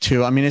movies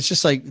too. I mean, it's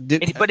just like,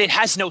 but it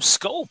has no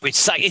scope.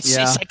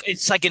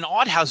 It's like an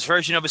art house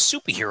version of a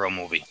superhero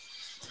movie,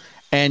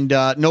 and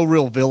no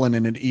real villain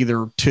in it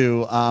either.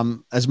 Too.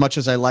 As much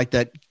as I like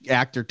that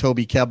actor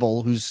Toby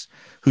Kebbell, who's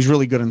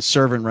really good in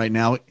Servant right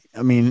now.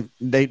 I mean,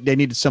 they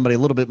needed somebody a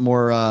little bit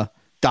more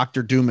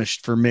Dr. Doomish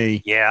for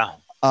me. Yeah.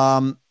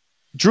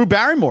 Drew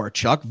Barrymore,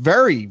 Chuck,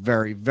 very,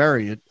 very,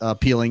 very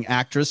appealing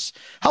actress.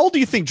 How old do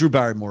you think Drew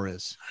Barrymore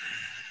is?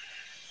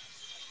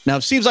 Now,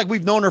 it seems like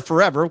we've known her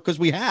forever because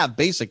we have,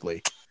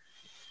 basically.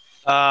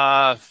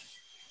 41.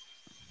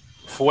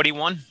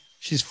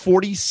 She's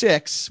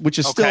 46, which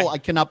is still, I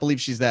cannot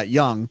believe she's that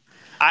young.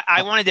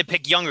 I wanted to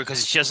pick younger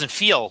because she doesn't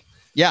feel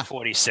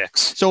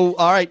 46. So,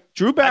 all right,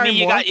 Drew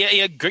Barrymore. I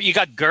mean, you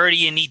got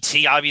Gertie and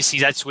E.T. Obviously,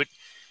 that's what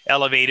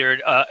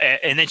elevated her.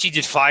 And then she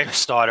did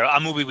Firestarter, a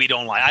movie we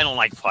don't like. I don't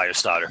like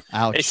Firestarter.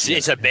 Ouch,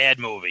 it's a bad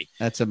movie.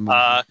 That's a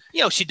movie.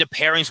 She did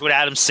pairings with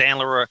Adam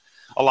Sandler were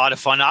a lot of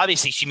fun.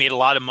 Obviously, she made a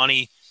lot of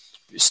money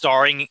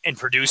starring and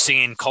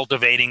producing and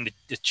cultivating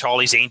the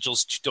Charlie's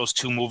Angels, those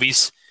two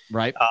movies.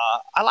 Right.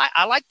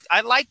 I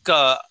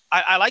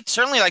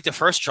certainly like the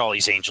first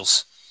Charlie's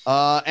Angels.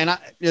 And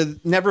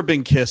Never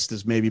Been Kissed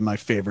is maybe my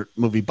favorite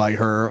movie by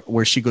her,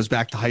 where she goes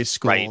back to high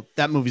school. Right.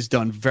 That movie's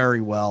done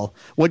very well.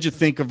 What'd you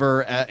think of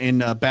her in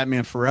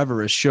Batman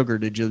Forever as Sugar?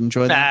 Did you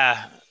enjoy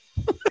that?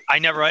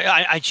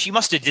 She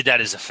must have did that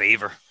as a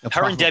favor.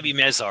 Her and Debbie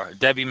Mazar.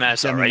 Debbie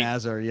Mazar, right?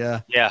 Mazar, yeah.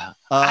 Yeah.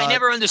 I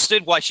never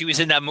understood why she was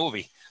in that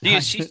movie.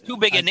 She's too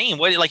big a name.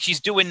 Like she's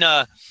doing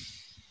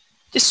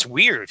this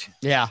weird.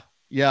 Yeah.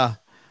 Yeah.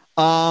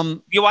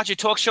 You watch a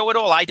talk show at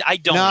all? I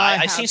don't. No,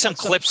 I've seen some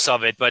clips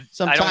of it, but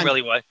I don't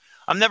really watch.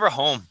 I'm never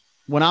home.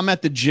 When I'm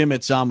at the gym,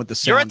 it's on with the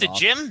sound. You're at the off.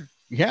 Gym?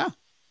 Yeah.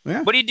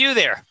 Yeah. What do you do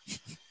there?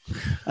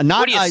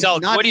 What do you sell?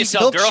 What do you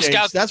sell? Girl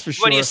Scout? That's for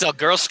sure. What do you sell?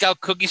 Girl Scout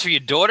cookies for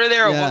your daughter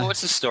there? Or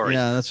what's the story?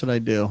 Yeah, that's what I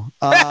do.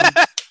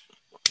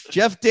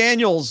 Jeff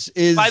Daniels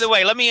is. By the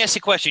way, let me ask you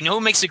a question. You know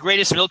who makes the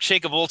greatest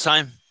milkshake of all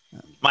time?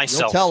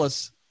 Myself. You'll tell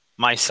us.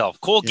 Myself.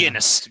 Cole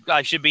Guinness.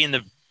 I should be in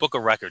the book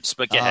of records,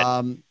 but go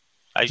ahead.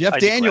 Jeff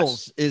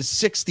Daniels is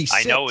 66.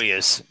 I know he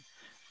is.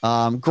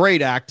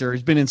 Great actor.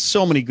 He's been in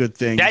so many good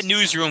things. That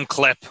Newsroom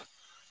clip.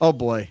 Oh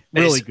boy,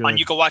 really good.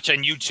 You can watch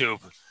on YouTube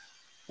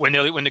when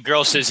the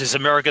girl says, "Is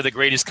America the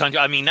greatest country?"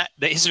 I mean,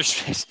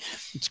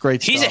 it's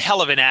great. He's a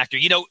hell of an actor.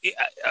 You know,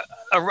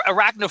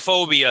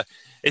 Arachnophobia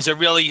is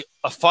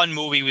a fun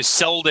movie. It was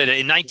sold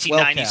in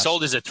 1990.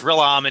 Sold as a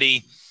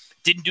thrill-omedy.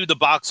 Didn't do the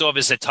box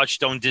office that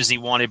Touchstone Disney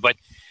wanted, but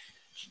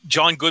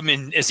John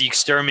Goodman as the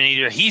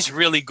exterminator. He's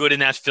really good in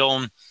that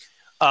film.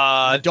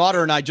 My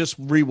daughter and I just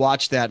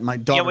rewatched that. My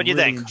daughter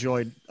really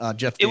enjoyed Jeff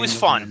Daniels. It was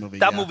fun. Movie.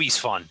 That movie's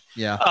fun.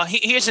 Yeah.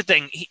 Here's the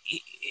thing.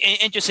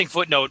 Interesting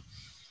footnote.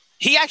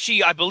 He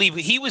actually, I believe,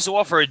 he was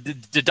offered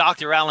the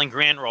Dr. Alan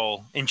Grant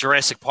role in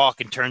Jurassic Park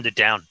and turned it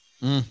down.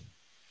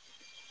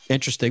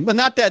 Interesting, but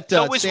not that.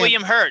 So was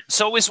William Hurt.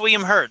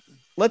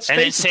 Let's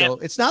face it, though.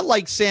 It's not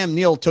like Sam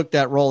Neill took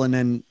that role and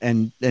then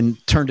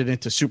turned it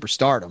into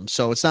superstardom.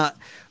 So it's not.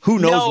 Who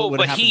knows what would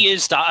happen? No, but he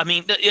is. I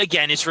mean,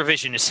 again, it's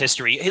revisionist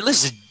history. Hey,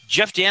 listen,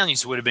 Jeff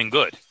Daniels would have been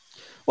good.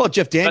 Well,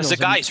 Jeff Daniels, because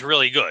the guy's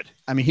really good.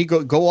 I mean, he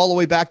go all the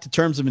way back to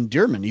Terms of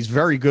Endearment. He's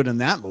very good in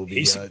that movie.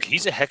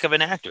 He's a heck of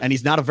an actor, and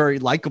he's not a very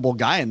likable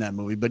guy in that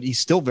movie, but he's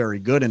still very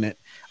good in it.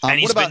 And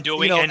he's what about, been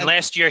doing. And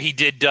last year he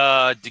did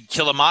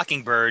Kill a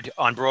Mockingbird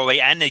on Broadway,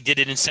 and they did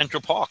it in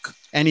Central Park.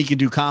 And he can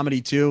do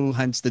comedy too,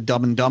 hence the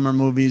Dumb and Dumber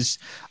movies.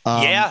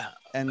 Hell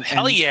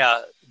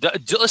yeah!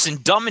 Listen,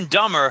 Dumb and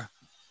Dumber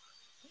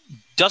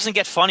doesn't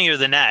get funnier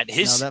than that.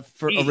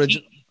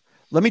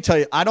 Let me tell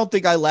you, I don't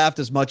think I laughed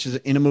as much as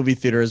in a movie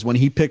theater as when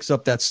he picks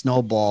up that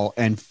snowball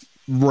and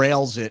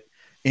rails it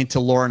into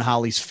Lauren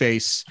Holly's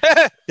face.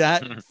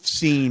 That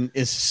scene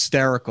is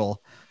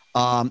hysterical.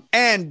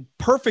 And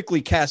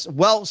perfectly cast.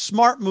 Well,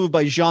 smart move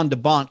by Jean de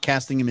Bont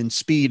casting him in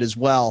Speed as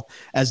well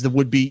as the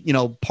would-be,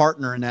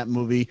 partner in that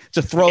movie. It's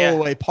a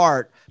throwaway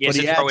part. Yeah, but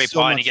it's a throwaway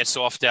part, and he gets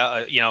off.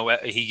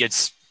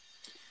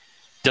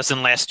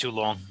 Doesn't last too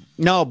long.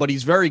 No, but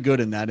he's very good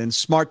in that, and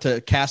smart to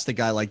cast a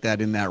guy like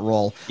that in that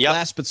role. Yep.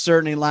 Last but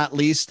certainly not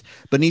least,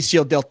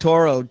 Benicio del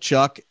Toro,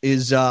 Chuck,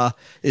 is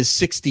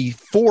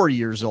 64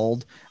 years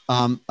old.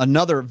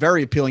 Another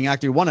very appealing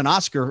actor. He won an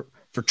Oscar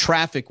for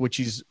Traffic, which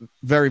he's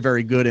very,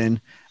 very good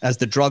in as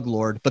the drug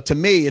lord. But to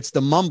me, it's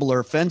the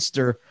mumbler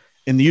Fenster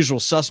in The Usual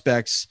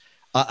Suspects.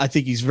 I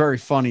think he's very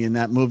funny in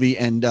that movie,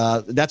 and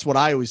that's what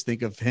I always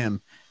think of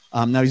him.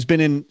 Now he's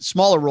been in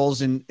smaller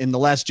roles in The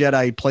Last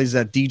Jedi. He plays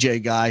that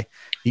DJ guy.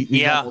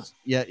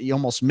 You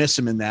almost miss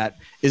him in that.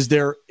 Is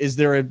there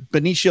a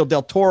Benicio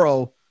del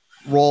Toro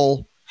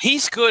role?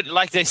 He's good.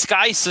 Like this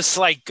guy's just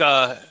like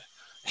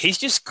he's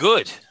just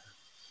good.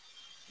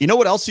 You know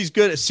what else he's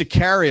good at?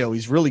 Sicario.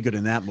 He's really good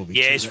in that movie.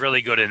 Yeah, he's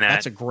really good in that.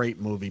 That's a great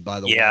movie,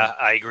 by the way. Yeah,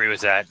 I agree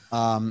with that.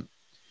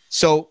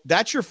 So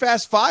that's your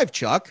Fast Five,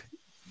 Chuck.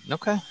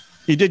 Okay.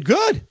 You did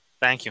good.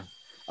 Thank you.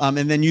 And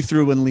then you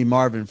threw in Lee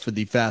Marvin for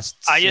the Fast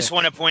Six. I just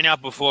want to point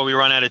out before we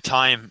run out of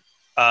time,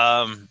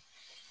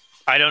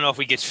 I don't know if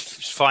we could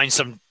find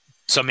some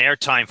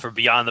airtime for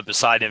Beyond the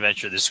Poseidon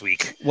Adventure this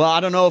week. Well, I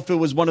don't know if it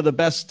was one of the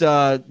best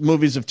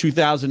movies of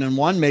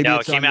 2001. Maybe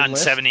it came out in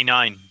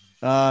 79.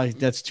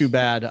 That's too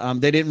bad.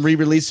 They didn't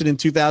re-release it in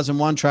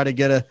 2001. Try to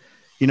get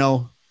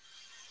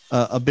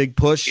a big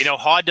push.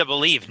 Hard to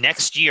believe.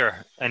 Next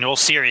year, in all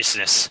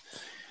seriousness,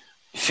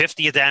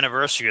 50th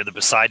anniversary of the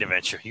Poseidon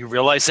Adventure. You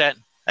realize that?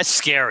 That's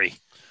scary.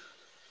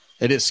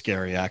 It is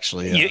scary,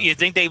 actually. Yeah. You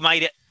think they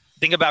might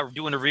think about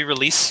doing a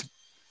re-release?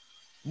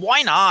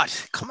 Why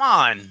not? Come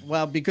on.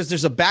 Well, because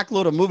there's a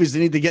backload of movies they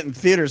need to get in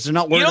theaters. They're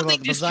not worried about the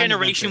think this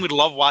generation would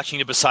love watching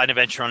the Poseidon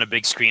Adventure on a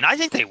big screen? I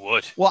think they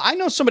would. Well, I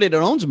know somebody that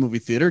owns a movie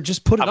theater.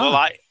 Just put it on.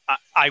 Well,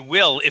 I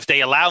will if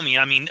they allow me.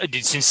 I mean,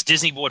 since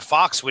Disney bought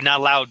Fox, we're not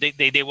allowed.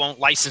 They won't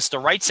license the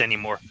rights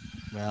anymore.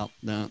 Well,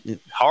 no.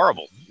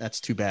 Horrible.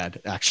 That's too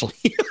bad, actually.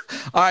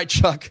 All right,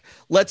 Chuck,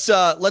 let's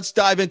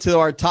dive into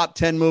our top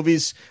 10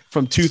 movies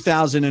from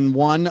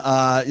 2001.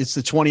 It's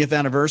the 20th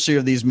anniversary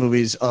of these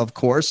movies, of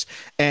course.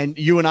 And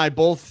you and I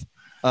both,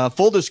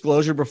 full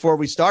disclosure, before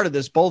we started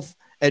this, both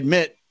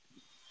admit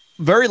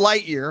very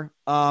light year.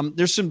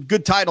 There's some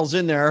good titles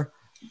in there.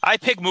 I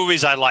pick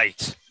movies I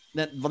liked.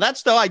 Well,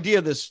 that's the idea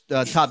of this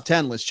top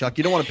 10 list, Chuck.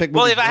 You don't want to pick.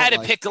 Well, if I had to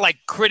pick like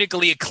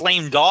critically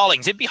acclaimed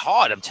darlings, it'd be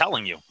hard. I'm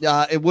telling you.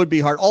 It would be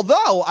hard.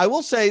 Although I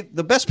will say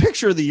the best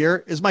picture of the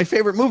year is my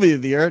favorite movie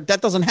of the year.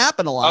 That doesn't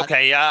happen a lot.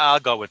 Okay, yeah,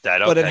 I'll go with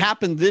that. Okay. But it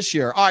happened this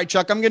year. All right,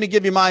 Chuck, I'm going to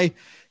give you my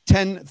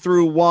 10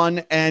 through 1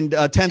 and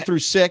 10 through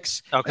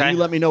 6. Okay. And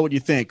you let me know what you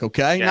think.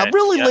 Okay. Now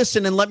really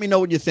listen and let me know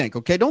what you think.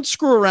 Okay. Don't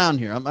screw around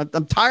here.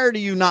 I'm tired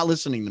of you not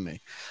listening to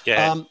me.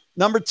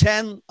 Number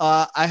 10,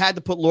 I had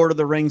to put Lord of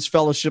the Rings,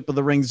 Fellowship of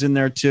the Rings in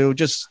there too.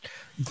 Just,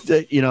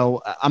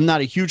 I'm not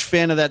a huge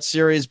fan of that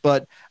series,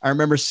 but I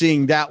remember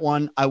seeing that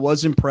one. I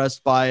was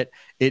impressed by it.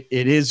 It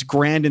is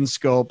grand in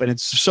scope and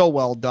it's so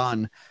well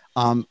done.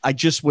 I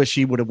just wish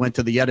he would have went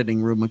to the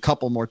editing room a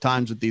couple more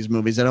times with these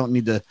movies. I don't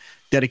need to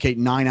dedicate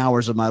 9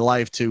 hours of my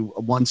life to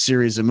one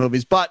series of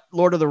movies, but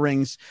Lord of the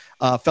Rings,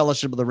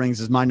 Fellowship of the Rings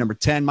is my number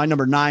 10. My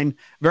number 9,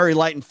 very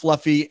light and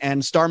fluffy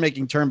and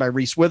star-making turn by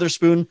Reese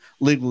Witherspoon,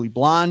 Legally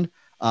Blonde.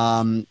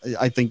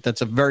 I think that's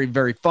a very,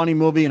 very funny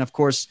movie. And of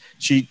course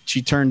she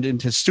turned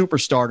into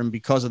superstardom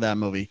because of that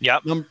movie.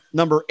 Yep.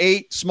 Number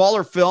 8,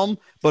 smaller film,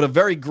 but a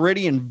very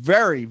gritty and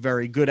very,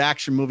 very good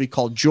action movie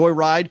called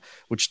Joyride,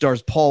 which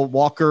stars Paul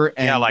Walker.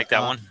 And, I like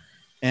that one.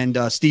 And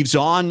Steve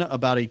Zahn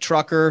about a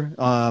trucker.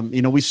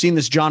 We've seen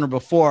this genre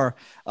before,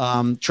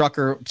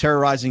 trucker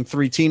terrorizing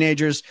 3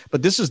 teenagers,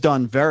 but this is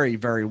done very,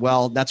 very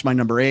well. That's my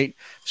number 8.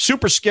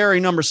 Super scary,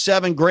 number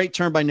 7. Great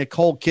turn by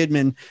Nicole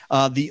Kidman.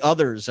 The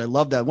Others. I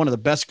love that. One of the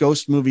best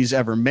ghost movies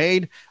ever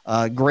made.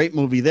 Great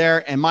movie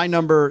there. And my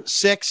number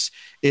 6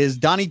 is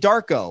Donnie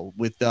Darko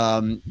with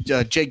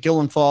Jake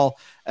Gyllenhaal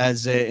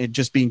as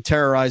just being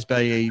terrorized by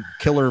a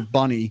killer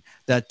bunny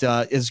that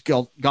is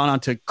gone on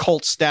to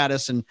cult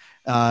status. And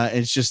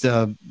it's just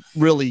a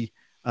really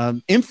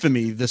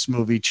infamy, this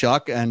movie,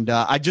 Chuck. And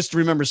I just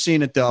remember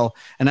seeing it, though.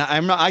 And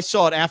I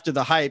saw it after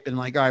the hype and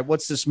like, all right,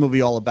 what's this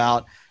movie all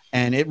about?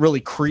 And it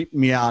really creeped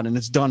me out, and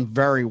it's done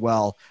very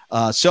well.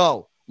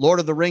 So Lord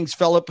of the Rings,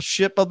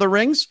 Fellowship of the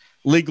Rings,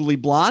 Legally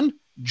Blonde,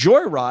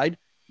 Joyride,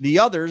 The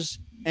Others,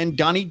 and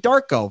Donnie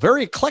Darko.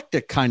 Very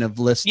eclectic kind of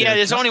list. Yeah,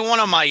 there's only one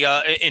on my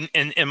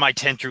in my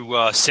 10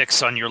 through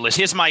 6 on your list.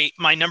 Here's my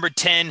number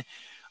 10.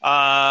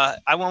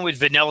 I went with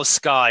Vanilla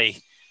Sky,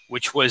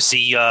 which was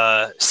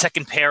the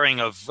second pairing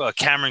of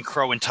Cameron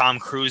Crowe and Tom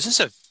Cruise. This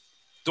is a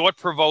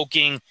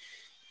thought-provoking,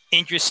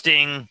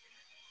 interesting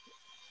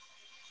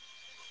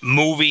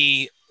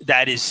movie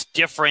that is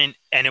different,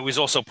 and it was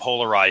also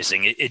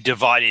polarizing. It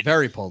divided.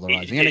 Very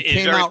polarizing. And it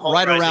came out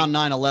right around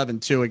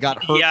 9/11, too. It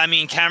got hurt. Yeah, I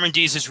mean, Cameron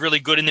Diaz is really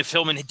good in the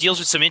film, and it deals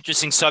with some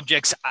interesting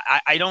subjects.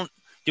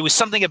 There was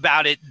something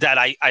about it that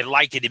I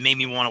liked it. It made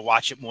me want to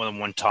watch it more than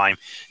one time.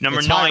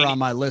 It's higher on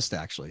my list,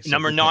 actually. So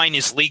number 9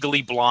 is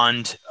Legally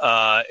Blonde.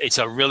 It's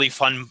a really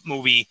fun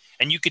movie,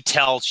 and you could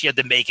tell she had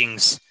the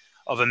makings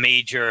of a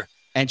major.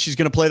 And she's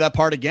going to play that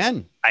part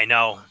again. I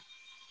know.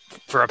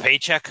 For a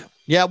paycheck?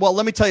 Yeah, well,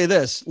 let me tell you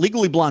this.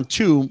 Legally Blonde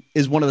 2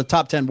 is one of the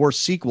top 10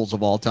 worst sequels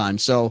of all time.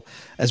 So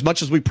as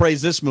much as we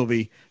praise this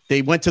movie,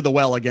 they went to the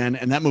well again,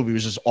 and that movie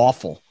was just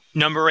awful.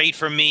 Number 8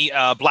 for me,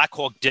 Black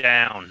Hawk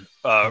Down,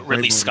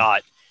 Ridley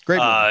Scott. Great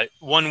movie.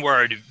 One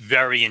word,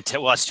 very intense.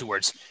 Well, that's 2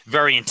 words.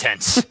 Very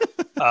intense.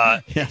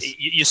 Yes.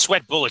 You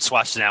sweat bullets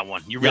watching that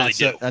one. You really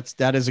do.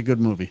 That is a good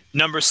movie.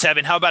 Number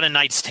 7, how about A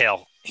Knight's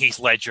Tale? Heath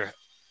Ledger.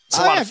 It's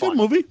a lot of fun. Good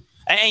movie.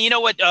 And you know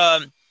what?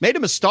 Made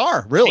him a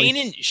star,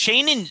 really.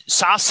 Shannon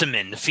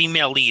Sossamon, the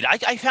female lead,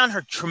 I found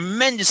her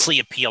tremendously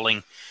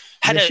appealing.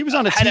 She was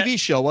on a TV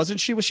show, wasn't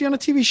she? Was she on a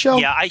TV show?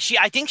 Yeah, I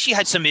think she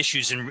had some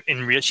issues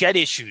in real. She had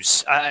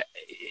issues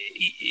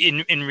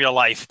in real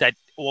life that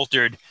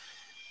altered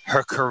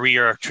her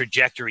career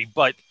trajectory.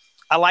 But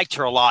I liked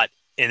her a lot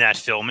in that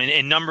film.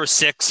 And number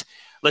 6.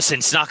 Listen,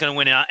 it's not going to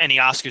win any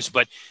Oscars,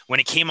 but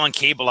when it came on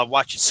cable, I've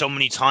watched it so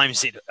many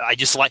times. I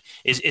just like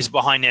is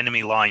Behind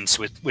Enemy Lines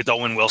with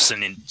Owen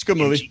Wilson and it's a good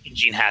movie. And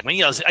Gene Hackman.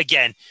 You know,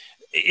 again,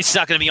 it's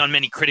not going to be on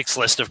many critics'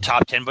 list of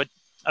top 10, but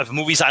of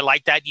movies I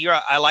liked that year,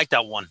 I like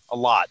that one a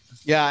lot.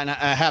 Yeah, and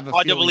I have a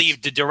hard to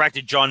believe the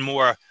director John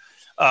Moore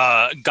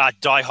got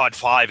Die Hard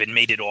 5 and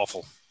made it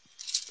awful.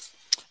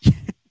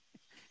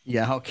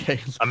 Yeah, okay.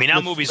 I mean,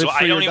 that movie's.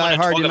 I don't even want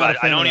to talk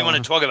about. I don't even want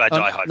to talk about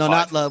Die Hard. No,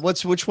 5.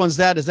 not which one's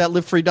that? Is that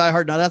Live Free Die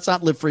Hard? No, that's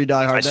not Live Free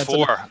Die Hard. That's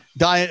 4.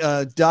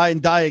 Die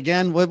and Die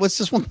Again. What's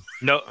this one?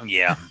 No,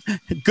 yeah.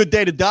 Good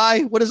Day to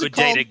Die. What is it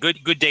called?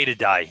 Good Day to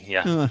Die.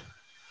 Yeah.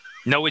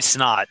 No, it's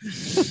not.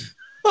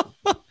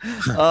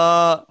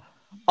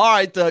 All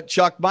right,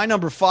 Chuck, my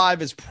number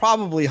 5 is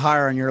probably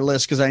higher on your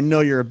list because I know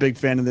you're a big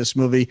fan of this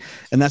movie,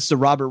 and that's the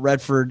Robert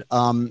Redford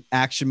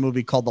action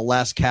movie called The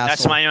Last Castle.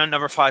 That's my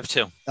number 5,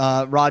 too.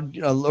 Rod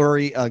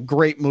Lurie, a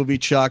great movie,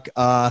 Chuck,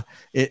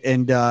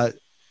 good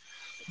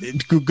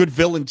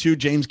villain, too,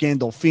 James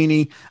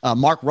Gandolfini.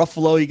 Mark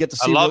Ruffalo, you get to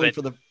see Lurie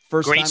for the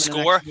first time. Great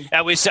score.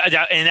 That was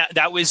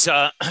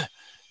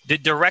the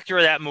director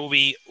of that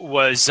movie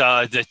was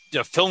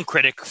the film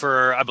critic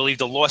for, I believe,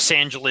 the Los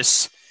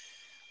Angeles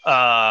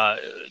I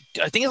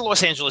think the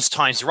Los Angeles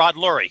Times, Rod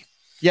Lurie.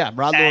 Yeah,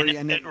 Rod Lurie.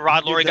 And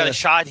Rod Lurie got a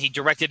shot. He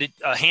directed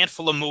a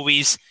handful of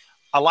movies.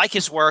 I like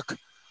his work.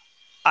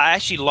 I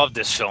actually love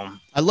this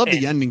film. I love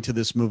the ending to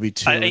this movie,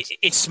 too.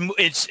 It's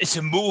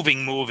a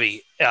moving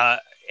movie.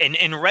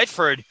 And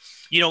Redford,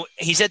 you know,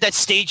 he's at that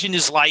stage in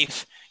his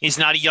life. He's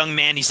not a young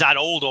man. He's not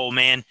old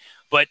man.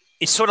 But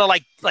it's sort of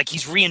like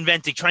he's trying to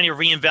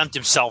reinvent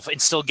himself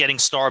and still getting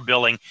star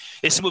billing.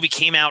 This movie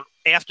came out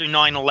after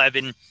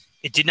 9/11.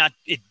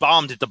 It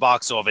bombed at the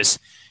box office.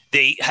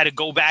 They had to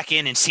go back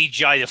in and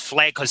CGI the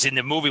flag because in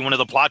the movie, one of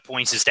the plot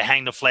points is to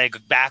hang the flag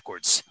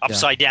backwards,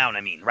 upside down.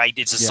 I mean, right?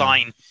 It's a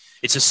sign.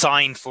 It's a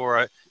sign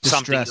for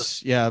distress.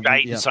 Something. Yeah.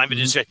 Right. Yeah. Sign for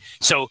distress.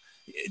 So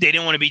they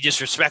didn't want to be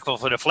disrespectful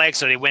for the flag,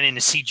 so they went in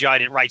and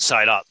CGI'd it right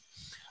side up.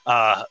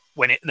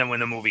 When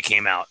the movie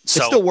came out,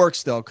 so it still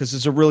works though because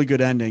it's a really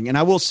good ending. And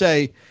I will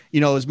say,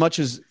 you know, as much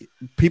as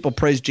people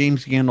praise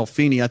James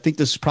Gandolfini, I think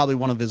this is probably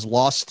one of his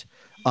lost.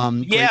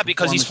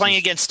 Because he's playing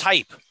against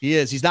type. He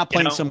is. He's not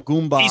playing some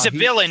Goomba. He's a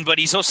villain, but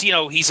he's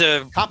also, he's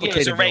a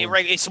complicated.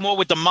 It's more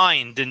with the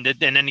mind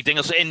than anything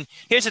else. And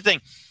here's the thing,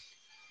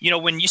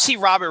 when you see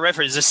Robert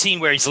Redford, there's a scene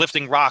where he's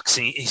lifting rocks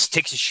and he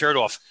takes his shirt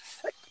off.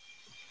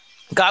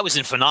 Guy was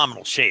in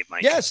phenomenal shape,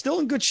 Mike. Yeah,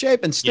 still in good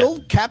shape and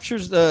still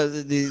captures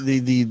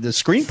the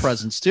screen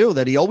presence too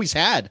that he always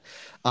had.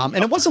 And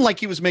it wasn't like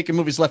he was making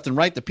movies left and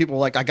right that people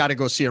were like, I got to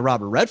go see a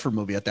Robert Redford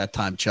movie at that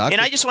time, Chuck.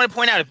 And I just want to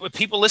point out, if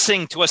people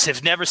listening to us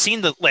have never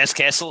seen The Last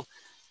Castle,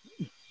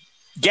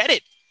 get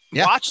it.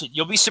 Yeah. Watch it.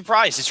 You'll be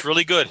surprised. It's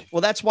really good.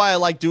 Well, that's why I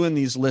like doing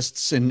these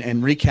lists and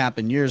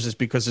recapping years is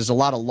because there's a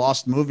lot of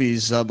lost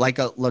movies like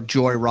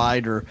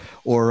Joyride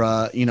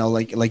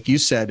or like you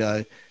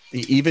said,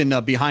 even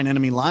Behind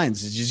Enemy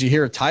Lines. As you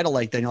hear a title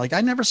like that, and you're like,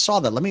 I never saw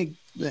that. Let me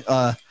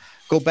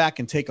go back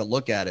and take a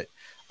look at it.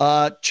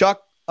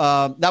 Chuck,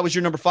 that was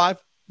your number 5?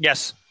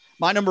 Yes.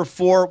 My number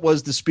 4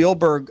 was the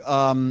Spielberg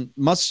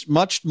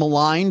much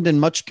maligned and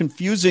much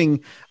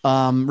confusing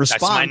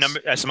response.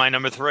 That's my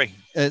number 3.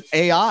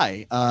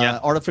 AI,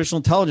 artificial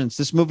intelligence.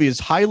 This movie is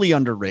highly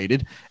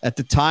underrated. At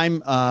the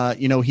time,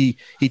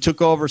 he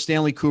took over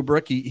Stanley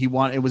Kubrick.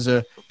 It was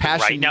a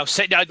passion. Right now,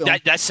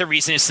 that's the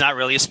reason it's not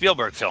really a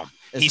Spielberg film.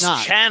 He's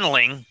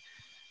channeling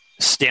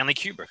Stanley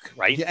Kubrick,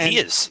 right? Yeah, he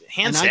is,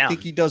 hands down. down. I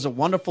think he does a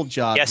wonderful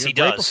job. Yes, he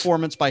Great does.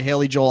 performance by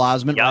Haley Joel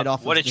Osment right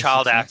off. What a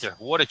child actor.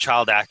 What a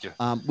child actor.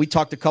 We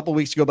talked a couple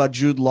weeks ago about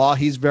Jude Law.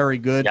 He's very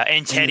good. Yeah,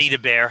 and Teddy the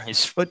Bear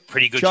is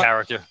pretty good Chuck,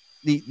 character.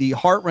 The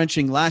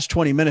heart-wrenching last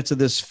 20 minutes of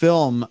this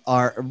film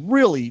are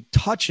really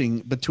touching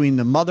between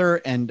the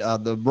mother and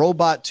the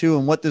robot too,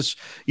 and what this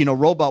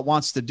robot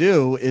wants to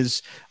do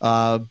is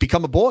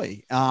become a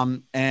boy.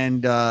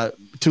 And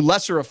to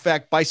lesser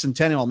effect,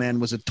 Bicentennial Man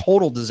was a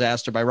total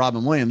disaster by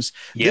Robin Williams.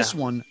 Yeah. This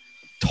one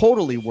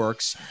totally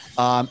works,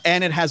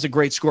 and it has a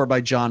great score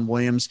by John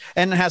Williams,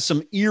 and it has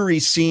some eerie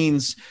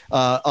scenes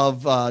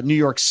of New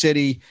York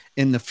City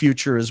in the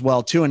future as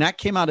well too. And that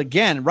came out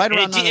again right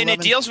around 9/11. And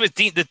it deals with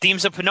the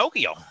themes of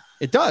Pinocchio.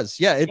 It does,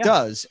 it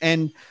does.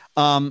 And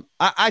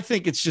I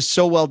think it's just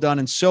so well done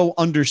and so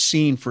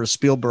underseen for a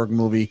Spielberg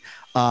movie.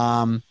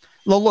 Well,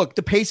 look,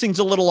 the pacing's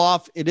a little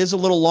off. It is a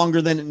little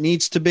longer than it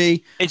needs to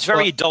be. It's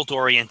very adult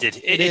oriented.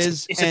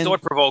 It's a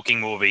thought provoking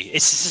movie.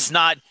 This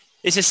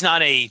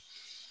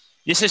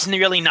isn't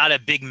really not a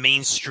big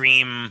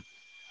mainstream,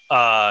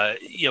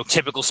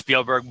 typical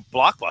Spielberg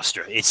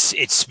blockbuster.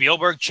 It's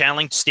Spielberg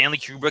channeling Stanley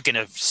Kubrick in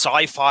a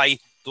sci-fi,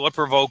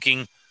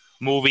 thought-provoking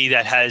movie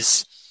that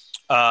has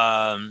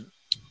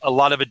a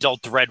lot of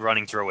adult thread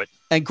running through it.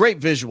 And great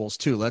visuals,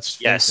 too. Let's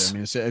face it. I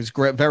mean, it's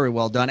great, very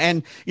well done.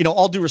 And,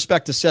 all due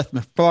respect to Seth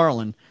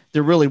MacFarlane,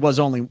 there really was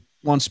only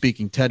one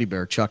speaking teddy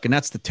bear, Chuck, and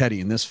that's the Teddy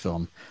in this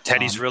film.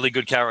 Teddy's really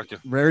good character.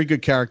 Very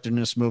good character in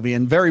this movie,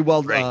 and very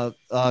well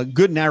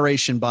good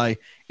narration by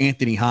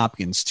Anthony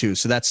Hopkins, too.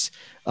 So that's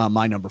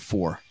my number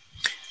 4.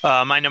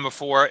 My number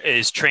 4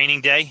 is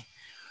Training Day.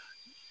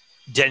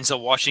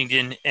 Denzel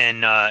Washington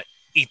and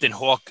Ethan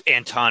Hawke,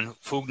 Anton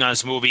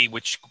Fuqna's movie,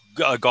 which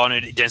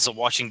garnered Denzel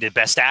Washington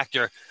Best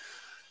Actor.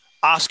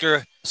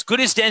 Oscar, as good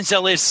as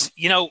Denzel is,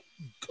 a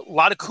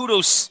lot of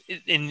kudos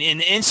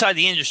inside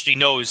the industry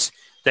knows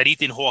that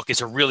Ethan Hawke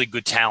is a really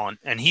good talent,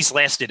 and he's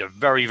lasted a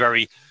very,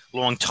 very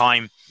long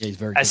time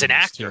as an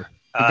actor.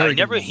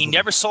 He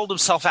never sold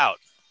himself out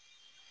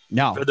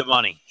for the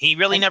money. He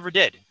really never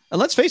did. And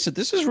let's face it,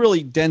 this is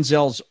really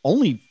Denzel's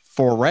only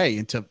foray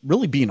into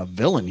really being a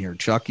villain here,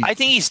 Chuck. I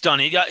think he's done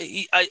it.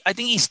 I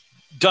think he's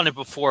done it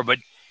before, but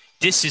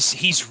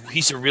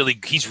he's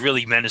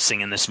really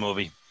menacing in this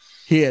movie.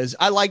 He is.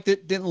 I liked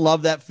it. Didn't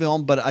love that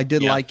film, but I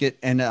did like it,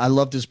 and I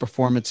loved his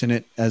performance in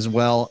it as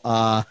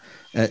well.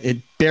 It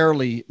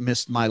barely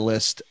missed my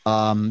list,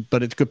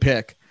 but it's a good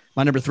pick.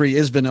 My number 3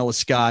 is Vanilla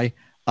Sky,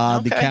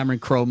 the Cameron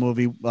Crowe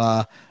movie.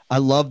 I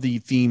love the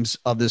themes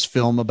of this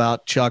film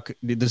about, Chuck,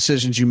 the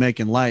decisions you make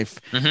in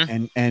life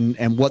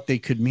and what they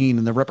could mean,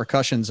 and the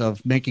repercussions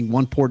of making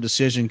one poor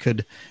decision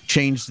could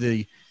change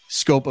the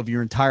scope of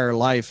your entire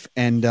life.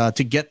 And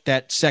to get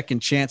that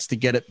second chance to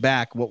get it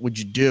back, what would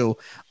you do?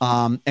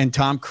 And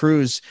Tom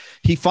Cruise,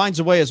 he finds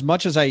a way. As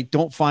much as I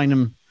don't find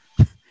him,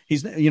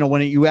 he's,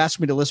 when you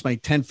ask me to list my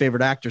 10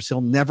 favorite actors,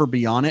 he'll never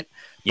be on it.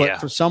 But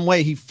for some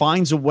way, he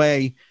finds a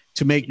way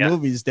to make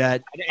movies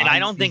that. And I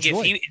don't think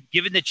if he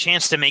given the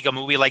chance to make a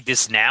movie like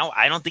this now,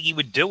 I don't think he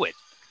would do it.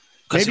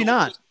 Maybe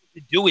not.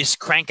 To do is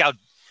crank out.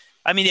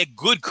 I mean, they're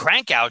good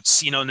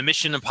crankouts, in the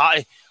Mission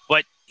Impossible,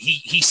 but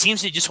he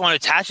seems to just want to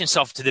attach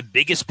himself to the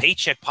biggest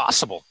paycheck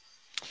possible.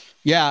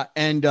 Yeah,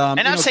 and I'm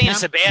not saying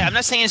it's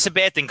a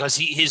bad thing, because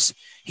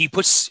he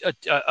puts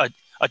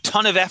a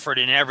ton of effort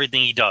in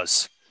everything he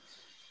does.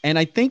 And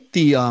I think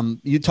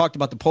you talked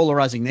about the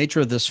polarizing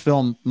nature of this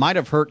film might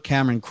have hurt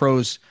Cameron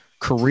Crowe's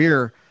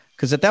career,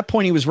 because at that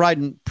point he was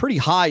riding pretty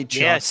high,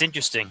 Chuck. Yeah, it's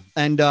interesting.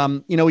 And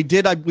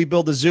we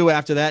built a zoo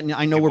after that, and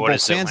I know we're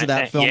both fans of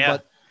that film,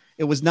 but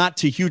it was not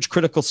to huge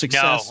critical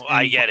success. No,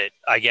 I get it.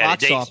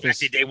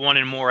 They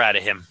wanted more out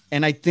of him.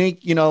 And I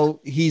think,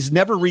 he's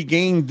never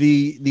regained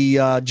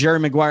the Jerry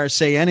Maguire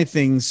say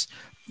anythings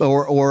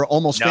or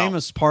almost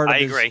famous part of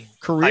his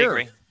career. I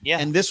agree. Yeah.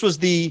 And this was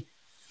the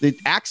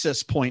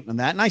access point on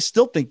that. And I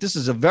still think this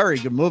is a very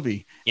good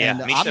movie. Yeah,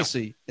 and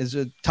obviously is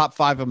a top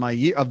 5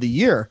 of the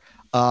year.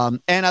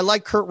 And I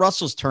like Kurt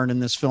Russell's turn in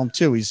this film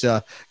too. He's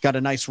got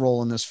a nice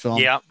role in this film.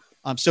 Yeah.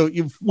 So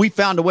we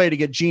found a way to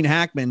get Gene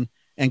Hackman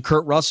and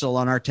Kurt Russell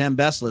on our 10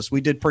 best list.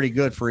 We did pretty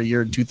good for a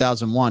year in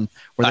 2001,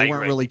 where they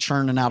weren't really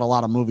churning out a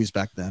lot of movies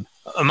back then.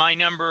 My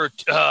number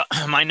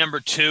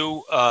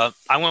 2, I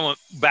went with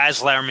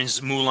Baz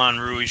Luhrmann's Moulin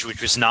Rouge,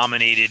 which was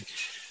nominated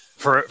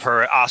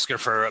for Oscar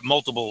for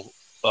multiple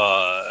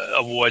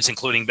awards,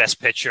 including Best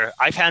Picture.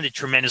 I found it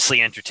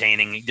tremendously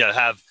entertaining to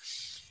have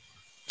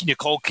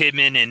Nicole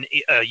Kidman and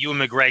Ewan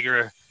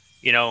McGregor,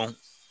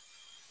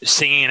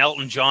 singing an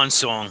Elton John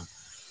song.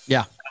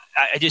 Yeah.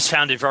 I just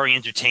found it very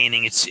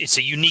entertaining. It's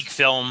a unique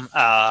film,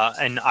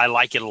 and I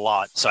like it a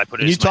lot. So I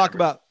put it. You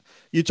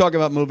talk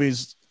about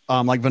movies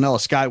like Vanilla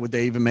Sky. Would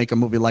they even make a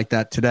movie like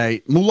that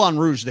today? Moulin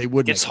Rouge, they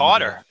would. It's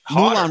harder.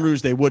 Moulin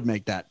Rouge, they would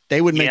make that.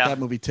 They would make that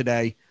movie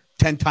today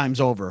 10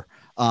 times over.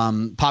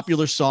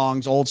 Popular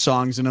songs, old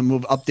songs in a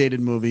updated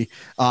movie.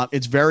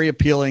 It's very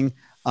appealing.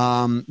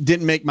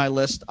 Didn't make my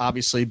list,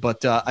 obviously,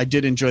 but I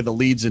did enjoy the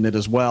leads in it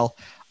as well.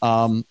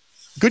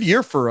 good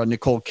year for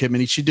Nicole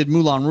Kidman. She did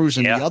Moulin Rouge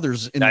and the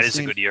others in that the is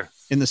same, a good year.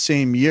 In the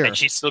same year. And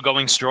she's still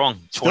going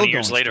strong 20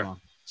 years later.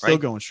 Still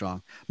going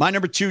strong. My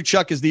number 2,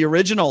 Chuck, is the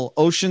original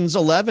Ocean's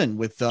 11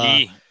 with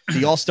the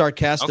all-star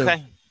cast of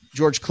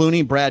George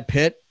Clooney, Brad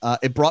Pitt.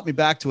 It brought me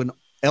back to an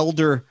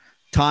elder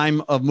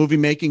time of movie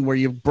making where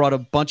you brought a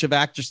bunch of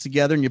actors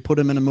together and you put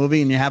them in a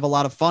movie and you have a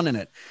lot of fun in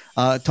it.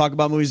 Talk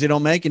about movies they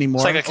don't make anymore.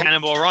 It's like a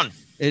Cannonball Run.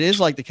 It is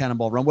like the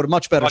Cannonball Run with a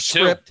much better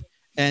script.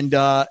 And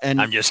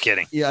I'm just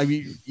kidding. Yeah, I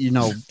mean,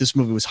 this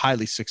movie was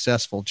highly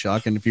successful,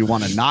 Chuck. And if you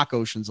want to knock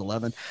Ocean's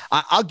 11,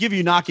 I'll give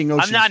you knocking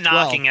Ocean's 12. I'm not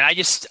knocking it.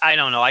 I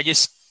don't know.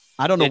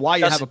 I don't know why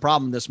you have a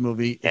problem with this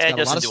movie. It's got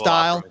a lot of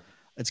style.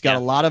 It's got a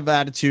lot of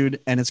attitude,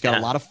 and it's got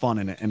a lot of fun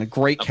in it, and a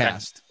great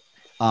cast.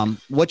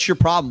 What's your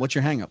problem? What's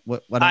your hang-up?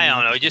 What I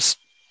don't know. Just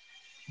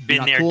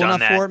been there, cool done enough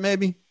that. For it,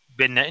 maybe?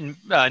 Been there.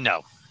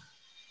 No.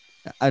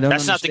 I don't.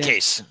 That's not the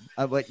case.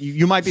 But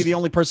you might be the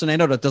only person I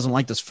know that doesn't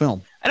like this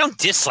film. I don't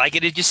dislike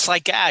it. It's just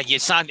like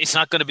it's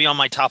not going to be on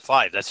my top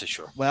 5. That's for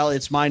sure. Well,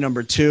 it's my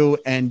number 2,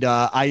 and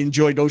I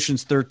enjoyed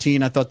Ocean's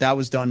 13. I thought that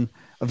was done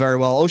very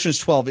well. Ocean's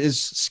 12 is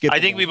skippable. I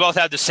think we both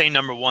have the same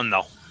number 1,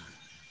 though.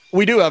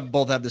 We do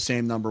both have the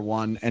same number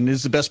 1, and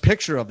it's the best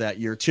picture of that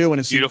year too. And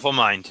it's Beautiful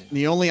Mind.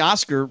 The only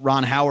Oscar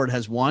Ron Howard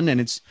has won,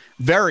 and it's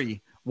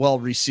very well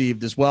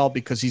received as well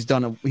because he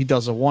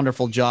does a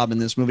wonderful job in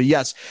this movie.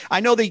 Yes, I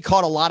know they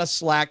caught a lot of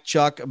slack,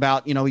 Chuck,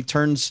 about he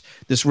turns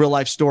this real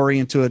life story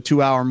into a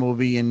 2-hour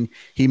movie, and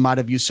he might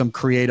have used some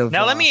creative.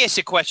 Now let me ask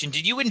you a question: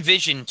 did you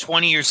envision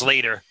 20 years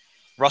later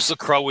Russell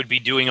Crowe would be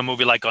doing a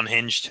movie like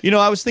Unhinged?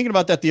 I was thinking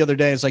about that the other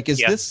day. It's like, is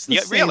this the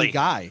same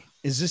guy?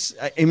 Is this?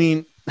 I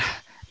mean,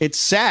 it's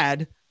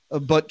sad,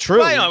 but true.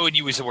 Well, I wouldn't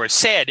use the word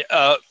sad.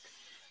 Well,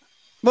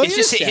 it's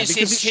just sad because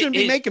he shouldn't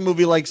be making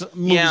movies like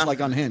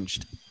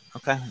Unhinged.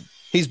 Okay,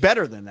 he's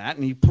better than that,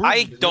 and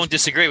I don't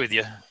disagree with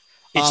you.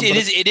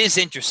 It is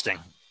interesting.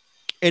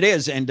 It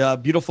is, and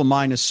Beautiful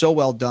Mind is so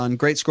well done.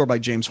 Great score by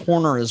James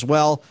Horner as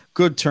well.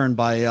 Good turn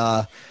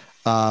by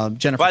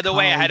Jennifer. By the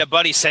way, I had a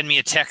buddy send me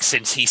a text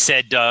since he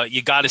said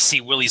you got to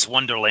see Willy's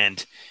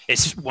Wonderland.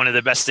 It's one of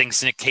the best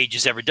things Nick Cage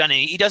has ever done,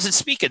 and he doesn't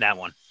speak in that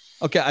one.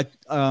 Okay,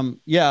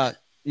 yeah.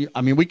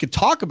 I mean, we could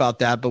talk about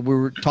that, but we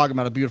were talking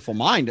about A Beautiful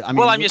Mind. I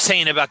mean, I'm just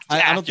saying about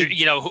actor,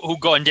 who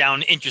going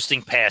down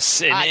interesting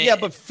paths.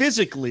 But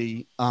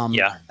physically,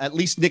 at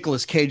least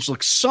Nicolas Cage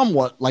looks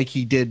somewhat like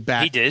he did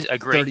back. He did,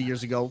 agree. 30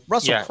 years ago.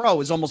 Russell Crowe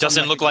is almost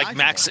doesn't look like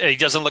Max. He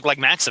doesn't look like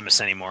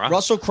Maximus anymore. Huh?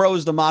 Russell Crowe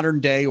is the modern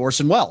day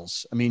Orson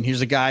Welles. I mean, he's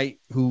a guy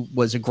who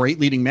was a great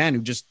leading man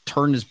who just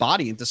turned his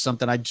body into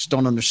something I just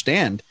don't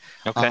understand.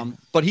 Okay,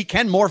 but he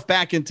can morph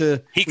back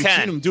into. We've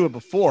seen him do it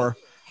before.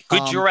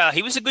 Good Jor-El.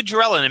 He was a good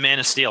Jor-El in A Man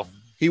of Steel.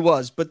 He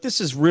was, but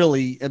this is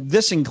really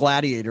this and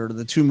Gladiator are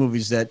the two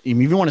movies that if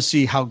you want to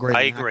see how great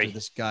an actor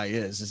this guy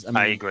is.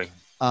 I agree.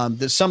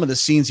 Some of the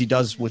scenes he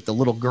does with the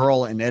little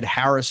girl and Ed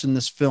Harris in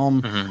this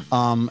film,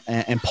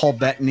 and Paul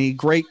Bettany,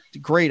 great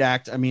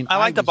act. I mean, I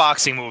like the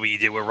boxing movie you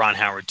did with Ron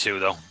Howard too,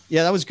 though.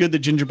 Yeah, that was good. The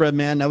Gingerbread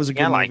Man, that was a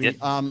good movie.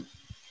 I liked it.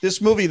 This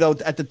movie, though,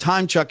 at the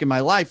time, Chuck, in my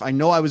life, I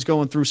know I was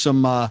going through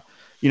some.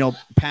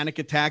 Panic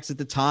attacks at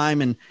the time.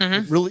 And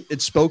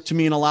it spoke to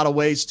me in a lot of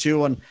ways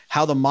too, on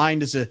how the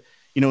mind is it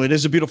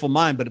is a beautiful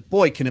mind, but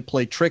boy, can it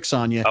play tricks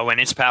on you. Oh,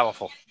 and it's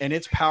powerful. And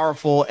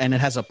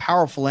it has a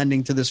powerful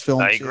ending to this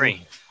film. I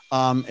agree.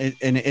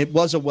 It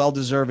was a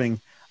well-deserving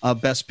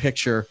Best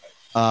Picture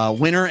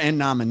winner and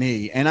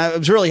nominee. And I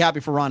was really happy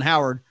for Ron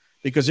Howard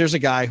because there's a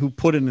guy who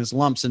put in his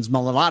lumps and a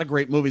lot of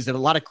great movies that a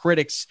lot of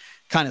critics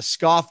kind of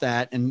scoffed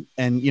at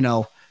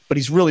but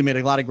he's really made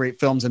a lot of great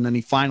films. And then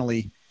he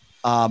finally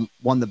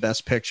won the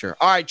Best Picture.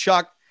 All right,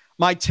 Chuck,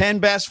 my 10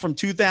 best from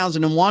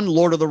 2001,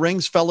 Lord of the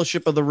Rings,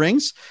 Fellowship of the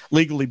Rings,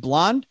 Legally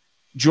Blonde,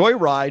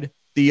 Joyride,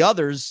 The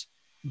Others,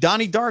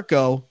 Donnie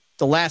Darko,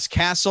 The Last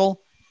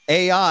Castle,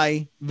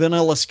 AI,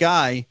 Vanilla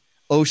Sky,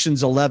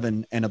 Ocean's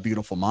 11, and A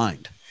Beautiful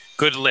Mind.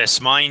 Good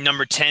list. Mine,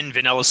 number 10,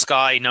 Vanilla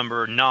Sky.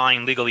 Number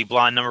 9, Legally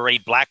Blonde. Number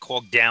 8, Black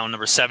Hawk Down.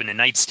 Number 7, A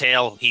Knight's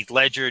Tale, Heath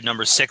Ledger.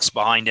 Number 6,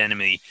 Behind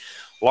Enemy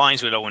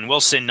Lines with Owen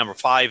Wilson. Number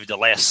 5, The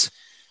Last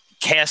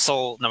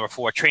Castle. Number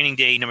 4, Training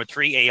Day. Number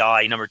 3,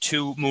 AI. Number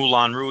 2,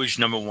 Moulin Rouge.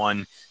 Number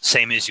 1,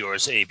 same as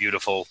yours, A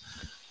Beautiful.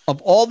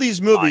 Of all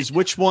these movies,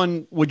 which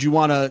one would you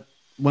want to,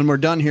 when we're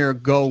done here,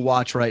 go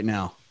watch right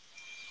now?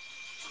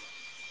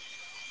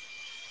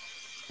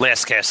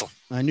 Last Castle.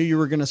 I knew you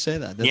were going to say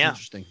that. That's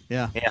interesting.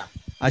 Yeah. Yeah.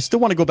 I still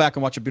want to go back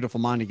and watch A Beautiful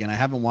Mind again. I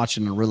haven't watched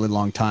it in a really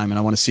long time, and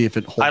I want to see if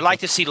it holds. I'd like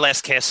to see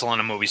Last Castle on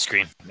a movie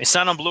screen. It's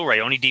not on Blu-ray,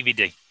 only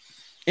DVD.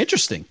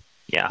 Interesting.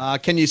 Yeah.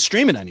 Can you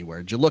stream it anywhere?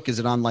 Did you look? Is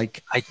it on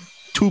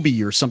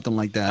Tubi or something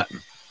like that?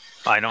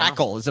 I don't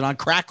Crackle. know. Is it on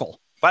Crackle?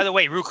 By the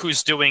way,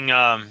 Ruku's doing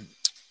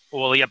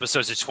all the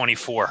episodes of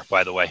 24,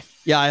 by the way.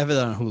 Yeah, I have it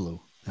on Hulu.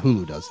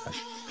 Hulu does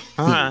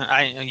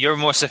that. You're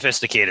more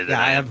sophisticated than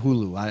I have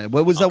Hulu.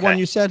 What was that one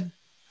you said?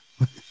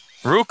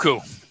 Roku.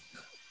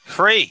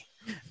 Free.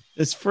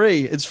 It's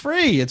free. It's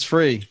free. It's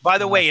free. By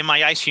the way, in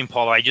my ice cream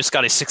parlor, I just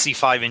got a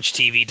 65-inch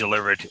TV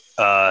delivered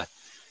to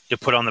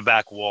put on the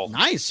back wall.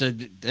 Nice.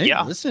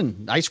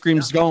 Listen, ice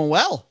cream's going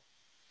well.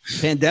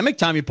 pandemic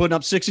time, you're putting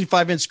up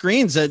 65-inch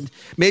screens, and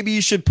maybe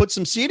you should put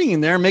some seating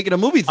in there and make it a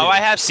movie theater. Oh, I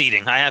have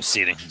seating.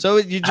 So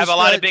you just, I have a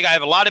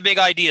lot of big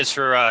ideas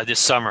for this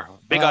summer.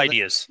 Big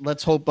ideas.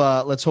 Let's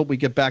hope we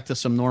get back to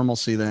some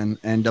normalcy then.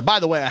 And by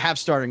the way, I have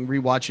started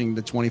rewatching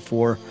the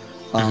 24.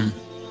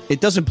 It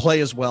doesn't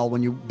play as well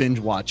when you binge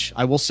watch.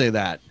 I will say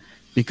that,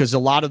 because a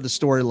lot of the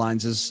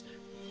storylines is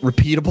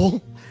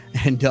repeatable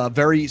and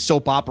very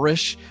soap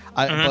opera-ish.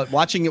 But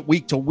watching it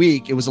week to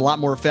week, it was a lot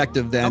more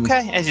effective than.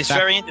 Okay, and it's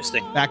very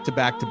interesting. Back to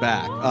back to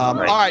back.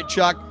 Right. All right,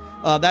 Chuck.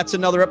 That's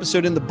another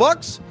episode in the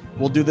books.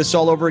 We'll do this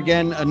all over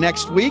again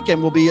next week,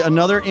 and we'll be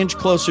another inch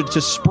closer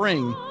to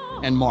spring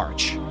and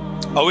March.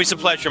 Always a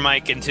pleasure,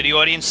 Mike. And to the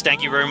audience,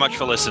 thank you very much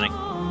for listening.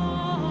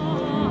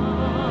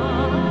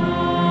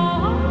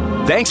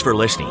 Thanks for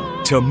listening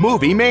to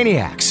Movie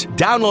Maniacs.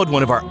 Download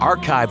one of our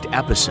archived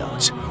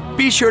episodes.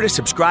 Be sure to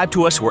subscribe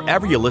to us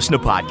wherever you listen to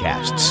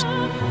podcasts.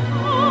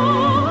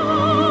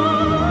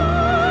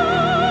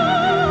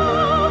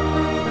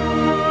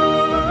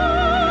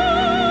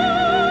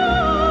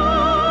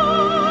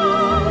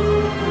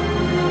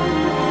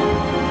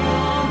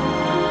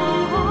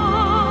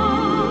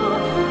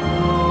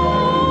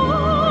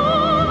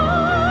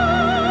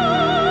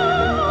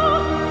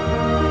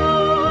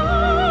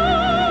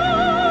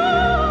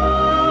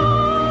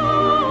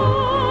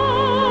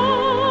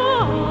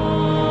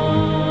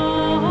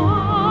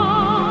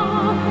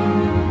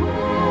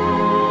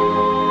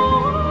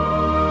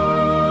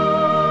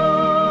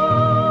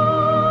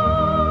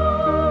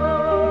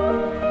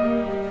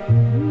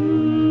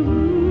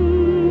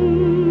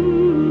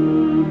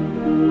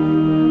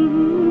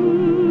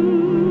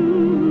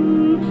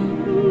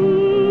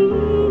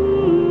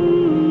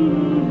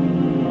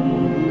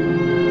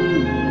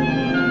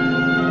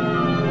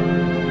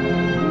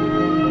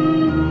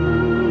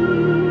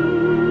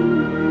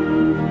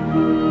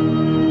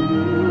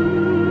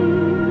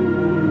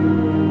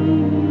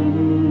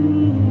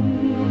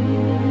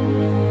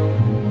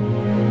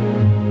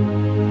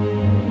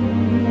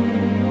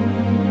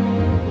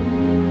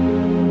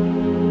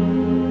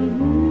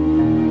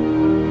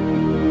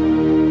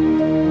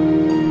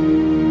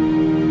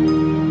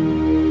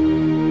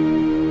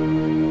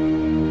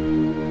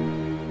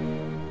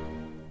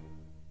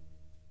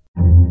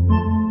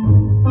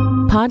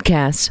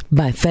 Podcasts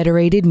by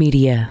Federated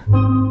Media.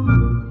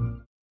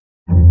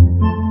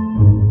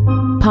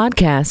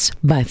 Podcasts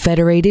by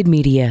Federated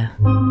Media.